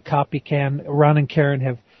easy to go copy can. Ron and Karen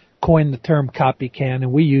have coined the term copy can,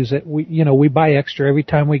 and we use it. We buy extra every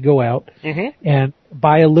time we go out, and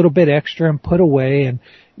buy a little bit extra and put away, and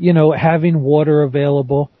having water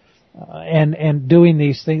available, and doing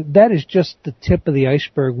these things. That is just the tip of the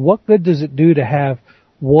iceberg. What good does it do to have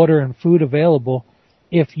water and food available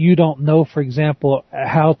if you don't know, for example,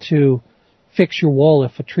 how to fix your wall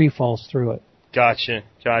if a tree falls through it? Gotcha.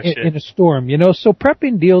 In a storm, So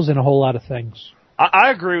prepping deals in a whole lot of things.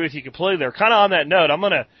 I agree with you completely there. Kind of on that note, I'm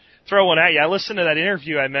going to throw one at you. I listened to that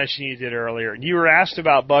interview I mentioned you did earlier, and you were asked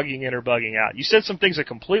about bugging in or bugging out. You said some things I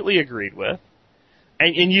completely agreed with,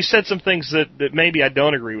 and you said some things that maybe I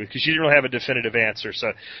don't agree with because you didn't really have a definitive answer.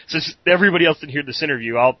 So since everybody else didn't hear this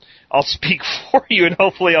interview, I'll speak for you, and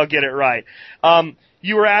hopefully I'll get it right.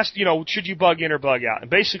 You were asked, should you bug in or bug out? And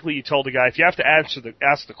basically you told the guy, if you have to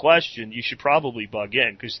ask the question, you should probably bug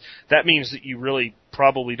in, because that means that you really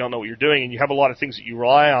probably don't know what you're doing, and you have a lot of things that you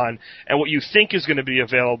rely on, and what you think is going to be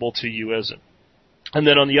available to you isn't. And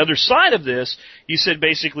then on the other side of this, you said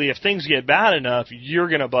basically if things get bad enough, you're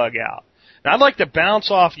going to bug out. Now I'd like to bounce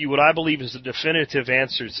off you what I believe is the definitive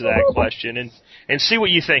answer to that question and see what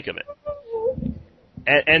you think of it.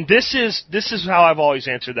 And this is how I've always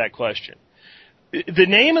answered that question. The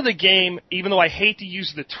name of the game, even though I hate to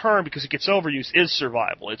use the term because it gets overused, is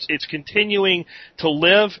survival. It's continuing to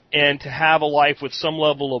live and to have a life with some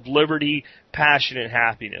level of liberty, passion, and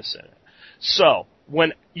happiness in it. So,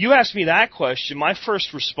 when you ask me that question, my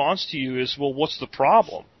first response to you is, well, what's the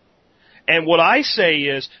problem? And what I say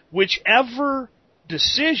is, whichever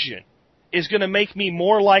decision is going to make me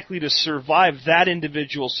more likely to survive that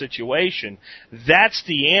individual situation, that's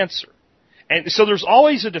the answer. And so there's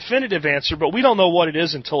always a definitive answer, but we don't know what it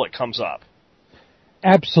is until it comes up.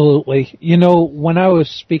 Absolutely. When I was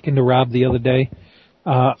speaking to Rob the other day,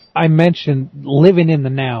 I mentioned living in the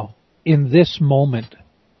now, in this moment.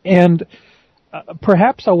 And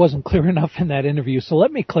perhaps I wasn't clear enough in that interview, so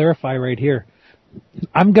let me clarify right here.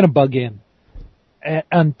 I'm going to bug in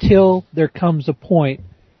until there comes a point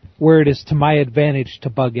where it is to my advantage to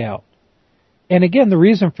bug out. And again, the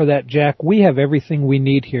reason for that, Jack, we have everything we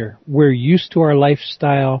need here. We're used to our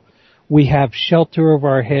lifestyle. We have shelter over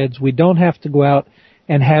our heads. We don't have to go out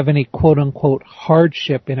and have any quote-unquote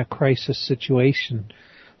hardship in a crisis situation.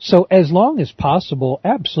 So as long as possible,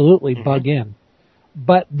 absolutely bug in.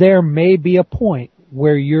 But there may be a point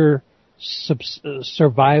where your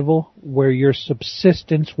survival, where your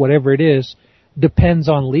subsistence, whatever it is, depends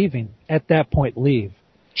on leaving. At that point, leave.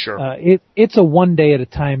 Sure. It's a one day at a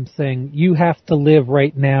time thing. You have to live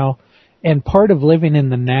right now, and part of living in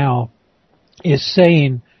the now is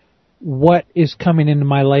saying what is coming into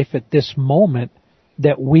my life at this moment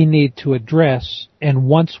that we need to address, and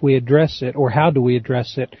once we address it, or how do we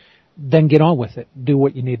address it, then get on with it. Do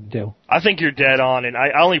what you need to do. I think you're dead on, and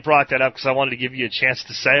I only brought that up because I wanted to give you a chance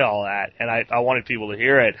to say all that, and I wanted people to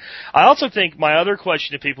hear it. I also think my other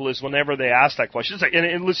question to people is whenever they ask that question, it's like,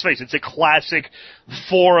 and let's face it, it's a classic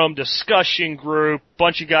forum discussion group,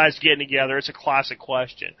 bunch of guys getting together. It's a classic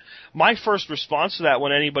question. My first response to that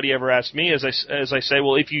when anybody ever asks me is I say,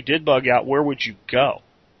 well, if you did bug out, where would you go?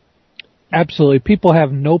 Absolutely. People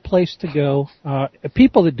have no place to go.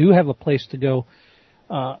 People that do have a place to go,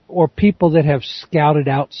 or people that have scouted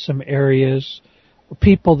out some areas,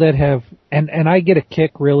 people that have, and I get a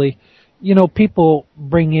kick really, people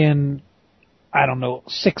bring in,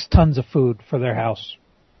 6 tons of food for their house.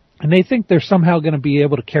 And they think they're somehow going to be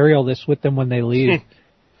able to carry all this with them when they leave.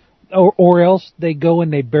 or else they go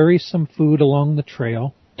and they bury some food along the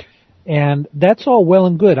trail. And that's all well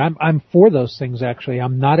and good. I'm for those things, actually.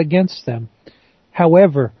 I'm not against them.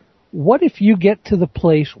 However, what if you get to the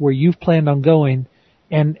place where you've planned on going,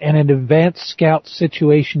 and an advanced scout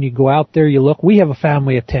situation, you go out there, you look, we have a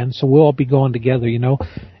family of 10, so we'll all be going together,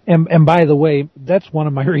 And by the way, that's one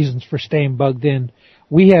of my reasons for staying bugged in.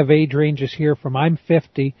 We have age ranges here from I'm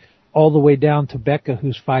 50 all the way down to Becca,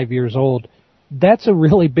 who's 5 years old. That's a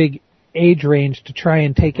really big age range to try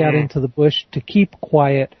and take out into the bush, to keep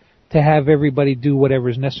quiet, to have everybody do whatever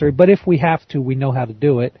is necessary. But if we have to, we know how to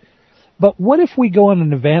do it. But what if we go on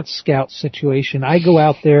an advanced scout situation? I go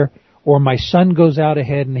out there, or my son goes out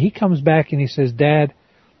ahead, and he comes back and he says, Dad,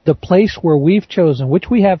 the place where we've chosen, which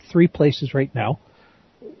we have 3 places right now,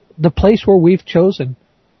 the place where we've chosen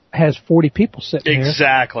has 40 people sitting there.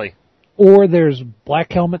 Exactly. Or there's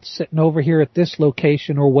black helmets sitting over here at this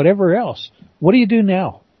location or whatever else. What do you do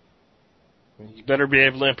now? You better be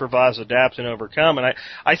able to improvise, adapt, and overcome. And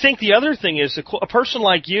I think the other thing is a person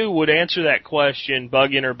like you would answer that question,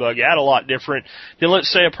 bug in or bug out, a lot different than,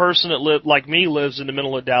 let's say, a person that like me lives in the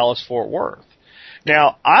middle of Dallas-Fort Worth.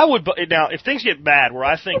 Now, if things get bad where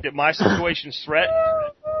I think that my situation's threatened,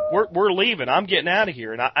 we're leaving. I'm getting out of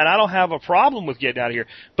here, and I don't have a problem with getting out of here.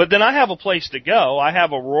 But then I have a place to go. I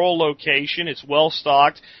have a rural location. It's well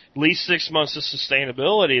stocked, at least 6 months of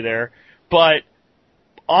sustainability there. But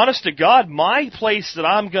honest to God, my place that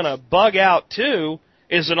I'm going to bug out to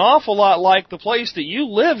is an awful lot like the place that you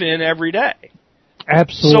live in every day.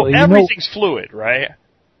 Absolutely. So everything's fluid, right?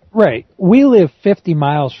 Right. We live 50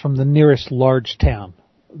 miles from the nearest large town.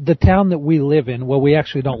 The town that we live in, well, we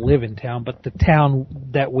actually don't live in town, but the town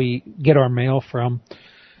that we get our mail from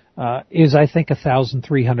is, I think,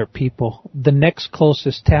 1,300 people. The next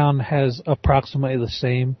closest town has approximately the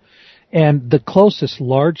same. And the closest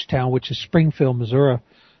large town, which is Springfield, Missouri,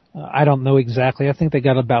 I don't know exactly. I think they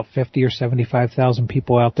got about 50 or 75,000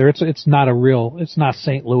 people out there. It's not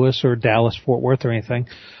St. Louis or Dallas, Fort Worth or anything.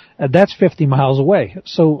 That's 50 miles away.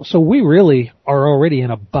 So we really are already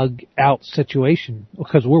in a bug out situation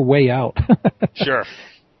because we're way out. Sure.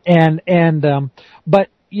 But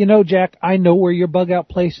you know, Jack, I know where your bug out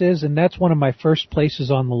place is, and that's one of my first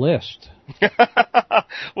places on the list.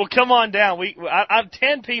 Well, come on down. I'm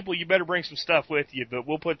 10 people. You better bring some stuff with you, but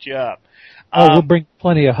we'll put you up. We'll bring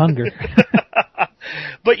plenty of hunger.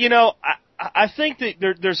 But you know, I think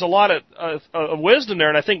that there's a lot of wisdom there,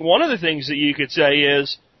 and I think one of the things that you could say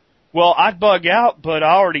is, well, I'd bug out, but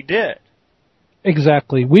I already did.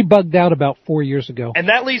 Exactly. We bugged out about 4 years ago. And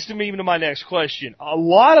that leads me to my next question. A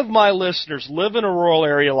lot of my listeners live in a rural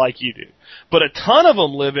area like you do, but a ton of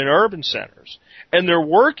them live in urban centers. And they're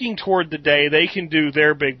working toward the day they can do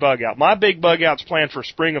their big bug out. My big bug out's planned for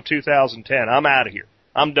spring of 2010. I'm out of here.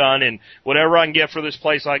 I'm done, and whatever I can get for this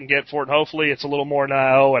place, I can get for it. And hopefully, it's a little more than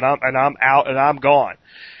I owe, and I'm out, and I'm gone,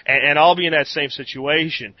 and I'll be in that same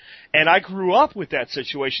situation. And I grew up with that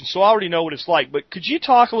situation, so I already know what it's like. But could you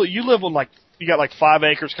talk a little? You live on you got 5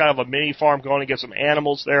 acres, kind of a mini farm going to get some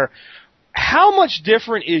animals there. How much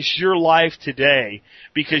different is your life today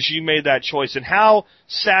because you made that choice, and how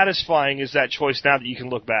satisfying is that choice now that you can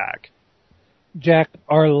look back? Jack,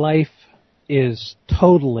 our life is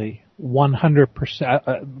totally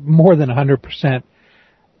 100%, more than 100%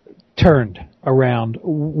 turned around.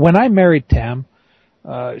 When I married Tam,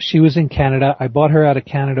 she was in Canada. I bought her out of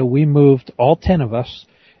Canada. We moved, all 10 of us,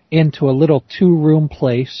 into a little 2-room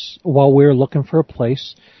place while we were looking for a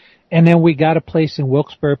place. And then we got a place in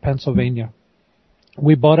Wilkes-Barre, Pennsylvania.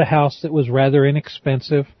 We bought a house that was rather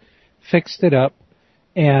inexpensive, fixed it up,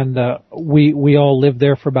 and we all lived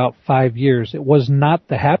there for about 5 years. It was not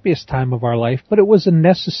the happiest time of our life, but it was a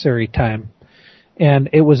necessary time. And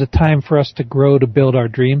it was a time for us to grow, to build our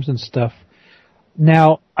dreams and stuff.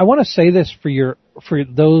 Now, I want to say this for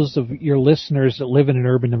those of your listeners that live in an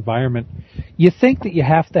urban environment. You think that you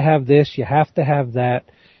have to have this, you have to have that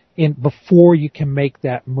before you can make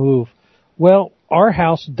that move. Well, our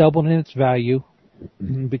house doubled in its value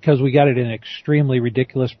because we got it at an extremely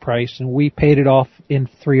ridiculous price, and we paid it off in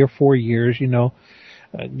 3 or 4 years,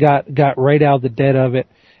 got right out of the debt of it.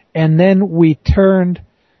 And then we turned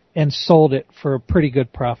and sold it for a pretty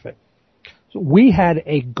good profit. So we had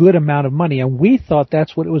a good amount of money, and we thought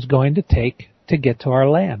that's what it was going to take to get to our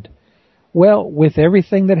land. Well, with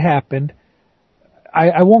everything that happened,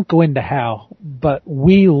 I won't go into how, but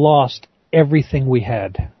we lost everything we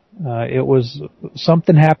had. It was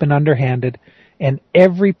something happened underhanded, and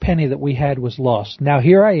every penny that we had was lost. Now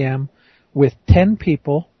here I am with 10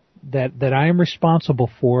 people that I am responsible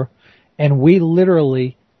for, and we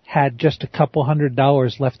literally had just a couple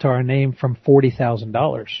 $100 left to our name from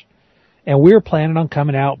 $40,000. And we were planning on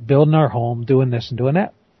coming out, building our home, doing this and doing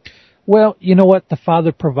that. Well, you know what? The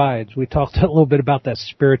Father provides. We talked a little bit about that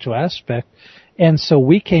spiritual aspect. And so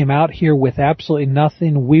we came out here with absolutely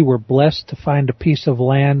nothing. We were blessed to find a piece of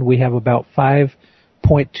land. We have about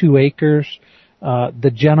 5.2 acres.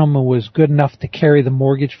 The gentleman was good enough to carry the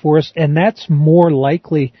mortgage for us. And that's more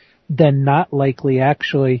likely than not likely,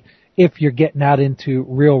 actually, if you're getting out into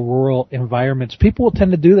real rural environments. People will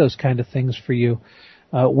tend to do those kind of things for you.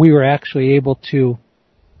 We were actually able to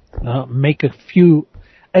make a few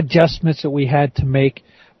adjustments that we had to make.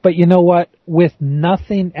 But you know what? With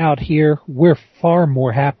nothing out here, we're far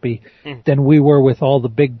more happy than we were with all the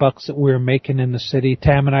big bucks that we were making in the city.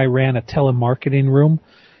 Tam and I ran a telemarketing room,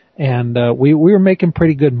 and we were making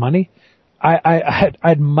pretty good money.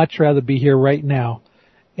 I'd much rather be here right now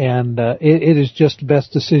And it is just the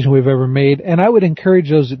best decision we've ever made. And I would encourage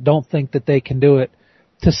those that don't think that they can do it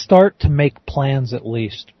to start to make plans at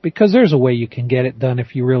least, because there's a way you can get it done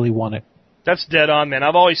if you really want it. That's dead on, man.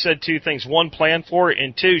 I've always said two things. One, plan for it,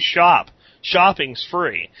 and two, shop. Shopping's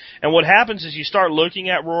free. And what happens is you start looking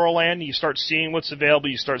at rural land, you start seeing what's available,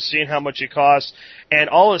 you start seeing how much it costs, and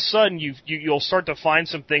all of a sudden you'll start to find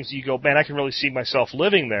some things that you go, man, I can really see myself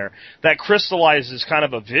living there. That crystallizes kind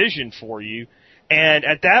of a vision for you. And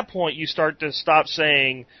at that point, you start to stop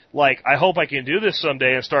saying, like, I hope I can do this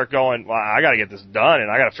someday, and start going, well, I got to get this done,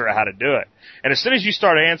 and I got to figure out how to do it. And as soon as you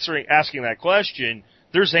start asking that question,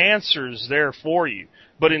 there's answers there for you.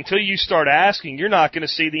 But until you start asking, you're not going to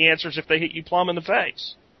see the answers if they hit you plumb in the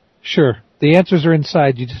face. Sure. The answers are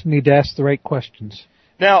inside. You just need to ask the right questions.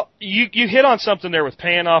 Now, you hit on something there with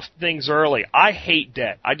paying off things early. I hate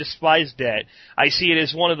debt. I despise debt. I see it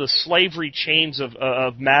as one of the slavery chains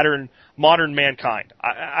of modern mankind.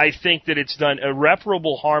 I think that it's done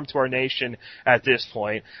irreparable harm to our nation at this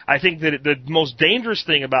point. I think that the most dangerous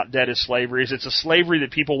thing about debt is slavery, is it's a slavery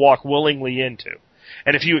that people walk willingly into.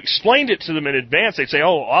 And if you explained it to them in advance, they'd say,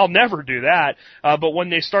 oh, I'll never do that. But when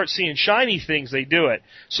they start seeing shiny things, they do it.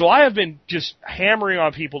 So I have been just hammering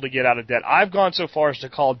on people to get out of debt. I've gone so far as to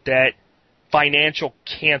call debt financial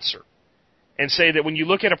cancer, and say that when you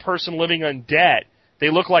look at a person living in debt, they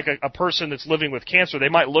look like a person that's living with cancer. They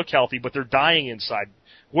might look healthy, but they're dying inside.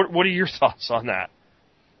 What are your thoughts on that?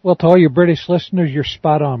 Well, to all your British listeners, you're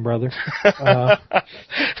spot on, brother.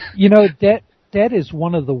 Debt is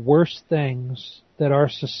one of the worst things that our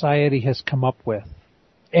society has come up with.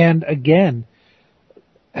 And again,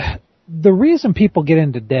 the reason people get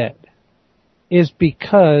into debt is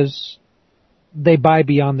because they buy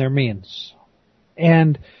beyond their means.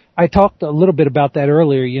 And I talked a little bit about that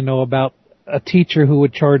earlier, about a teacher who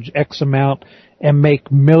would charge X amount and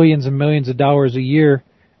make millions and millions of dollars a year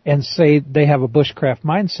and say they have a bushcraft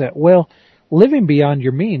mindset. Well, living beyond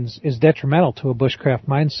your means is detrimental to a bushcraft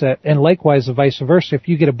mindset, and likewise the vice versa. If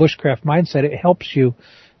you get a bushcraft mindset, it helps you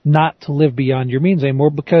not to live beyond your means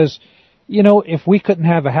anymore, because, if we couldn't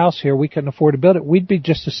have a house here, we couldn't afford to build it, we'd be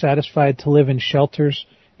just as satisfied to live in shelters,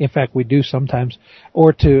 in fact we do sometimes,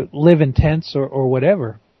 or to live in tents or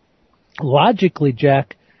whatever. Logically,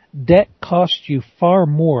 Jack, debt costs you far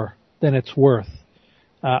more than it's worth.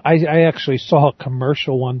 I actually saw a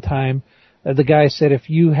commercial one time. The guy said if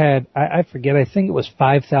you had, I forget, I think it was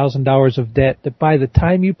 $5,000 of debt, that by the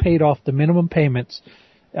time you paid off the minimum payments,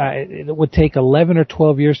 it would take 11 or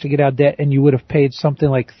 12 years to get out of debt, and you would have paid something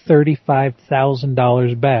like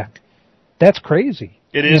 $35,000 back. That's crazy.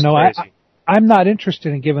 It is crazy. I'm not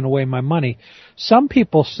interested in giving away my money. Some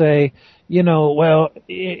people say, well,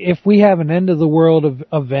 if we have an end of the world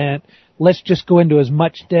event, let's just go into as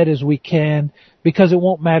much debt as we can, because it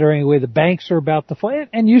won't matter anyway. The banks are about to fall.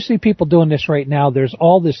 And you see people doing this right now. There's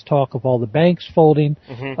all this talk of all the banks folding,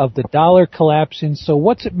 of the dollar collapsing. So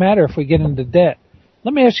what's it matter if we get into debt?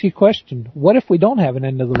 Let me ask you a question. What if we don't have an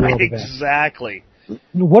end of the world event? Exactly.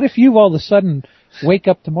 What if you all of a sudden wake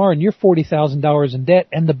up tomorrow and you're $40,000 in debt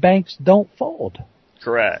and the banks don't fold?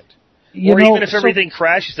 Correct. Even if everything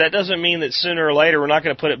crashes, that doesn't mean that sooner or later we're not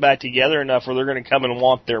going to put it back together enough where they're going to come and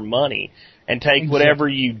want their money and take whatever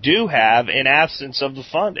you do have in absence of the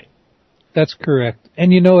funding. That's correct.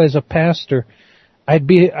 And as a pastor, I'd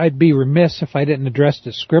be remiss if I didn't address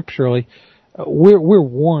this scripturally. We're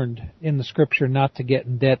warned in the scripture not to get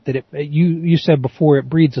in debt. That you said before, it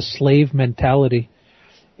breeds a slave mentality,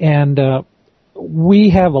 and we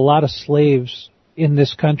have a lot of slaves in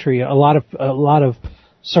this country. A lot of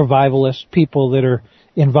survivalists, people that are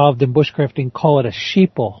involved in bushcrafting, call it a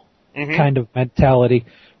sheeple kind of mentality,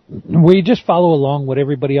 where you just follow along what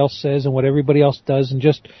everybody else says and what everybody else does, and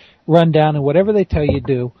just run down and whatever they tell you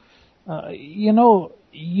do.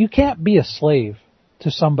 You can't be a slave to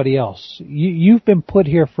somebody else. You've been put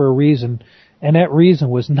here for a reason, and that reason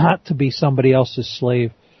was not to be somebody else's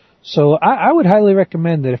slave. So I would highly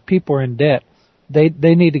recommend that if people are in debt,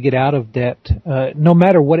 they need to get out of debt. No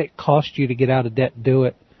matter what it costs you to get out of debt, do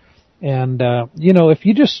it. And if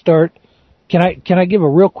you just start, can I give a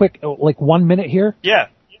real quick 1 minute here? Yeah.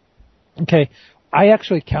 Okay. I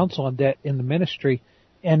actually counsel on debt in the ministry,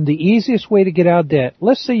 and the easiest way to get out of debt,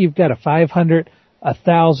 let's say you've got a $500,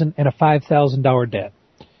 $1,000, and a $5,000 debt.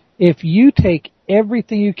 If you take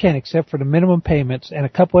everything you can except for the minimum payments and a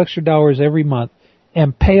couple extra dollars every month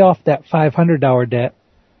and pay off that $500 debt,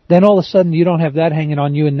 then all of a sudden you don't have that hanging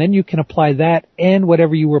on you, and then you can apply that and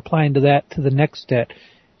whatever you were applying to that to the next debt.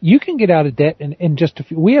 You can get out of debt in just a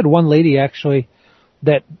few. We had one lady actually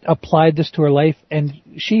that applied this to her life, and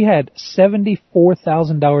she had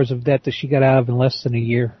 $74,000 of debt that she got out of in less than a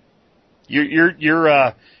year. You're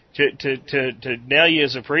to nail you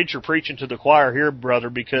as a preacher, preaching to the choir here, brother,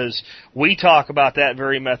 because we talk about that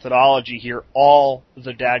very methodology here all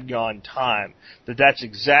the dadgone time. That's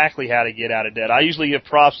exactly how to get out of debt. I usually give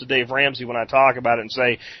props to Dave Ramsey when I talk about it and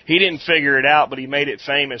say he didn't figure it out, but he made it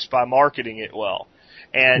famous by marketing it well.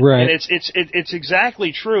 And, right. and it's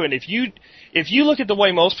exactly true. And if you look at the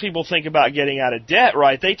way most people think about getting out of debt,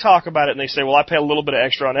 right, they talk about it and they say, well, I pay a little bit of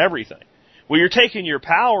extra on everything. Well, you're taking your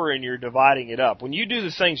power and you're dividing it up. When you do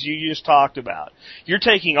the things you just talked about, you're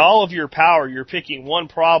taking all of your power, you're picking one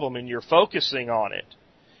problem, and you're focusing on it.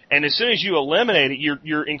 And as soon as you eliminate it,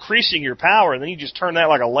 you're increasing your power, and then you just turn that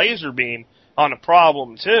like a laser beam on a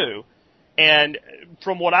problem, too. And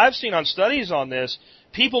from what I've seen on studies on this,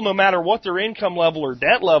 people, no matter what their income level or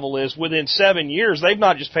debt level is, within 7 years, they've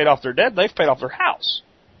not just paid off their debt, they've paid off their house.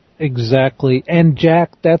 Exactly. And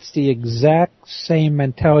Jack, that's the exact same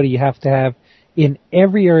mentality you have to have in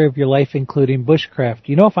every area of your life, including bushcraft.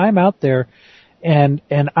 You know, if I'm out there and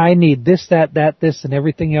I need this, that, this, and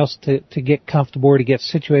everything else to get comfortable or to get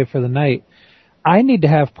situated for the night, I need to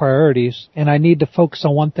have priorities, and I need to focus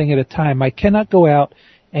on one thing at a time. I cannot go out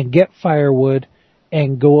and get firewood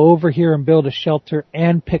and go over here and build a shelter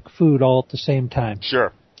and pick food all at the same time.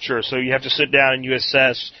 Sure. So you have to sit down and you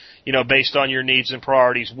assess, based on your needs and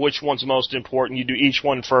priorities, which one's most important. You do each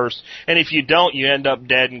one first. And if you don't, you end up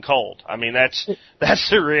dead and cold. I mean, that's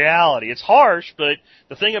the reality. It's harsh, but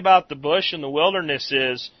the thing about the bush and the wilderness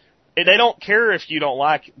is they don't care if you don't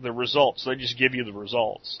like the results. They just give you the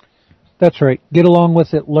results. That's right. Get along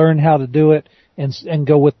with it, learn how to do it, and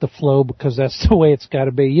go with the flow, because that's the way it's got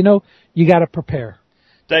to be. You got to prepare.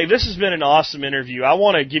 Dave, this has been an awesome interview. I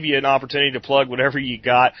want to give you an opportunity to plug whatever you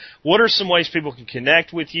got. What are some ways people can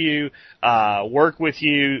connect with you, work with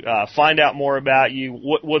you, find out more about you,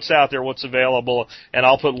 what's out there, what's available, and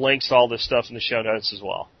I'll put links to all this stuff in the show notes as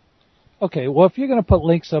well. Okay, well, if you're going to put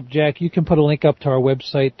links up, Jack, you can put a link up to our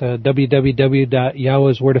website,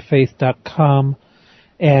 www.yahwehswordoffaith.com,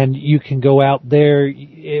 and you can go out there.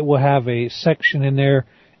 It will have a section in there.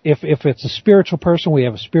 If it's a spiritual person, we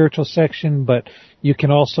have a spiritual section, but you can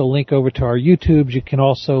also link over to our YouTubes. You can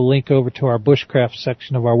also link over to our bushcraft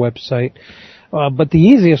section of our website. But the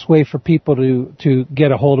easiest way for people to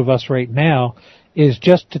get a hold of us right now is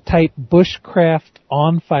just to type Bushcraft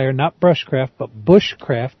on Fire, not Brushcraft, but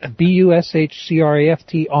Bushcraft,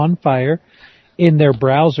 Bushcraft on Fire in their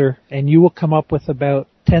browser, and you will come up with about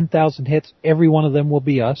 10,000 hits. Every one of them will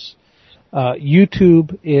be us.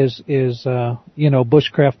 YouTube is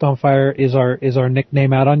Bushcraft on Fire is our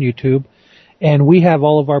nickname out on YouTube. And we have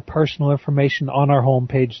all of our personal information on our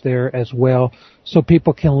homepage there as well, so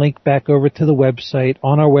people can link back over to the website.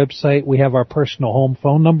 On our website, we have our personal home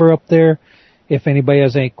phone number up there. If anybody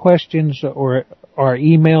has any questions, or our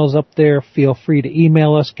emails up there, feel free to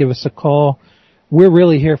email us, give us a call. We're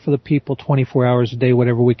really here for the people 24 hours a day,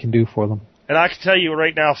 whatever we can do for them. And I can tell you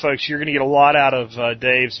right now, folks, you're going to get a lot out of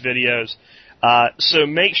Dave's videos. So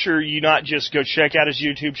make sure you not just go check out his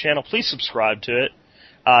YouTube channel. Please subscribe to it.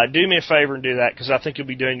 Do me a favor and do that, because I think you'll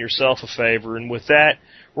be doing yourself a favor. And with that,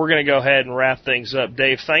 we're going to go ahead and wrap things up.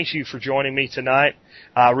 Dave, thanks you for joining me tonight.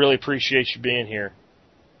 I really appreciate you being here.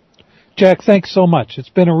 Jack, thanks so much. It's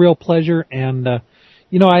been a real pleasure, and I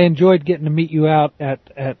enjoyed getting to meet you out at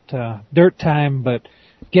Dirt Time, but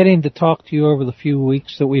getting to talk to you over the few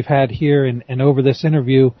weeks that we've had here and over this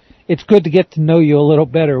interview, it's good to get to know you a little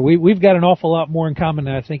better. We've got an awful lot more in common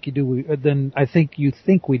than I think you do. Than I think you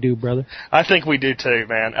think we do, brother. I think we do too,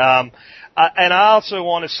 man. And I also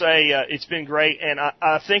want to say it's been great, and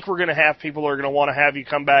I think we're going to have people who are going to want to have you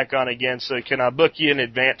come back on again. So can I book you in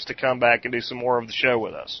advance to come back and do some more of the show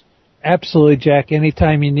with us? Absolutely, Jack.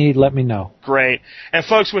 Anytime you need, let me know. Great. And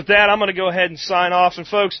folks, with that, I'm going to go ahead and sign off. And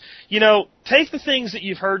folks, take the things that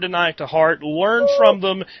you've heard tonight to heart, learn from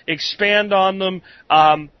them, expand on them,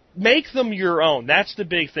 make them your own. That's the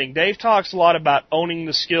big thing. Dave talks a lot about owning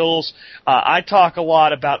the skills. I talk a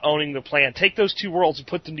lot about owning the plan. Take those two worlds and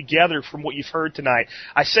put them together from what you've heard tonight.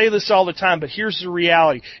 I say this all the time, but here's the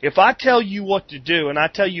reality. If I tell you what to do, and I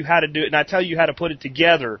tell you how to do it, and I tell you how to put it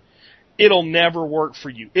together, it'll never work for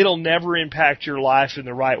you. It'll never impact your life in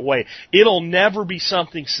the right way. It'll never be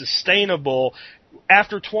something sustainable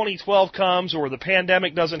after 2012 comes, or the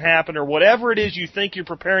pandemic doesn't happen, or whatever it is you think you're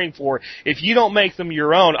preparing for. If you don't make them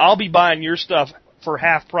your own, I'll be buying your stuff for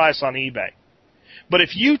half price on eBay. But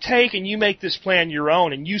if you take and you make this plan your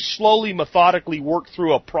own and you slowly, methodically work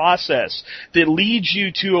through a process that leads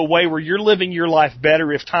you to a way where you're living your life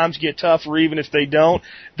better if times get tough or even if they don't,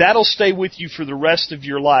 that'll stay with you for the rest of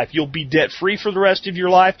your life. You'll be debt-free for the rest of your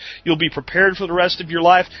life. You'll be prepared for the rest of your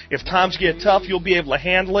life. If times get tough, you'll be able to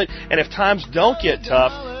handle it. And if times don't get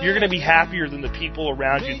tough, you're going to be happier than the people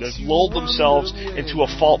around you that lulled themselves into a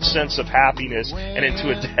false sense of happiness and into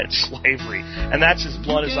a debt slavery. And that's as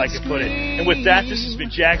blunt as I can put it. And with that, this has been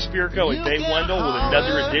Jack Spirko and Dave Wendell with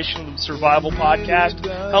another edition of the Survival Podcast,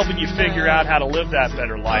 helping you figure out how to live that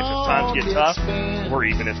better life if times get tough or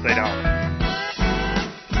even if they don't.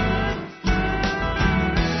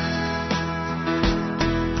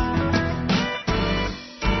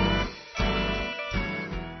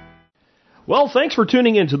 Well, thanks for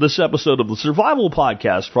tuning in to this episode of the Survival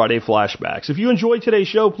Podcast Friday Flashbacks. If you enjoyed today's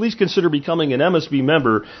show, please consider becoming an MSB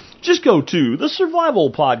member. Just go to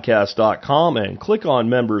thesurvivalpodcast.com and click on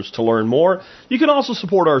members to learn more. You can also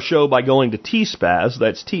support our show by going to TSPAZ,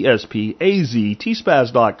 that's TSPAZ,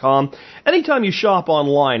 tspaz.com, anytime you shop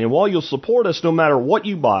online. And while you'll support us no matter what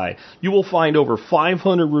you buy, you will find over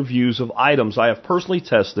 500 reviews of items I have personally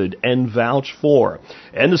tested and vouched for.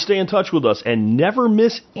 And to stay in touch with us and never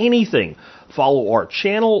miss anything, follow our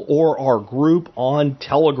channel or our group on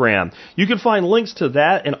Telegram. You can find links to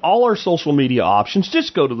that and all our social media options.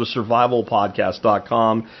 Just go to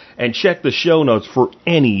thesurvivalpodcast.com and check the show notes for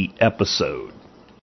any episode.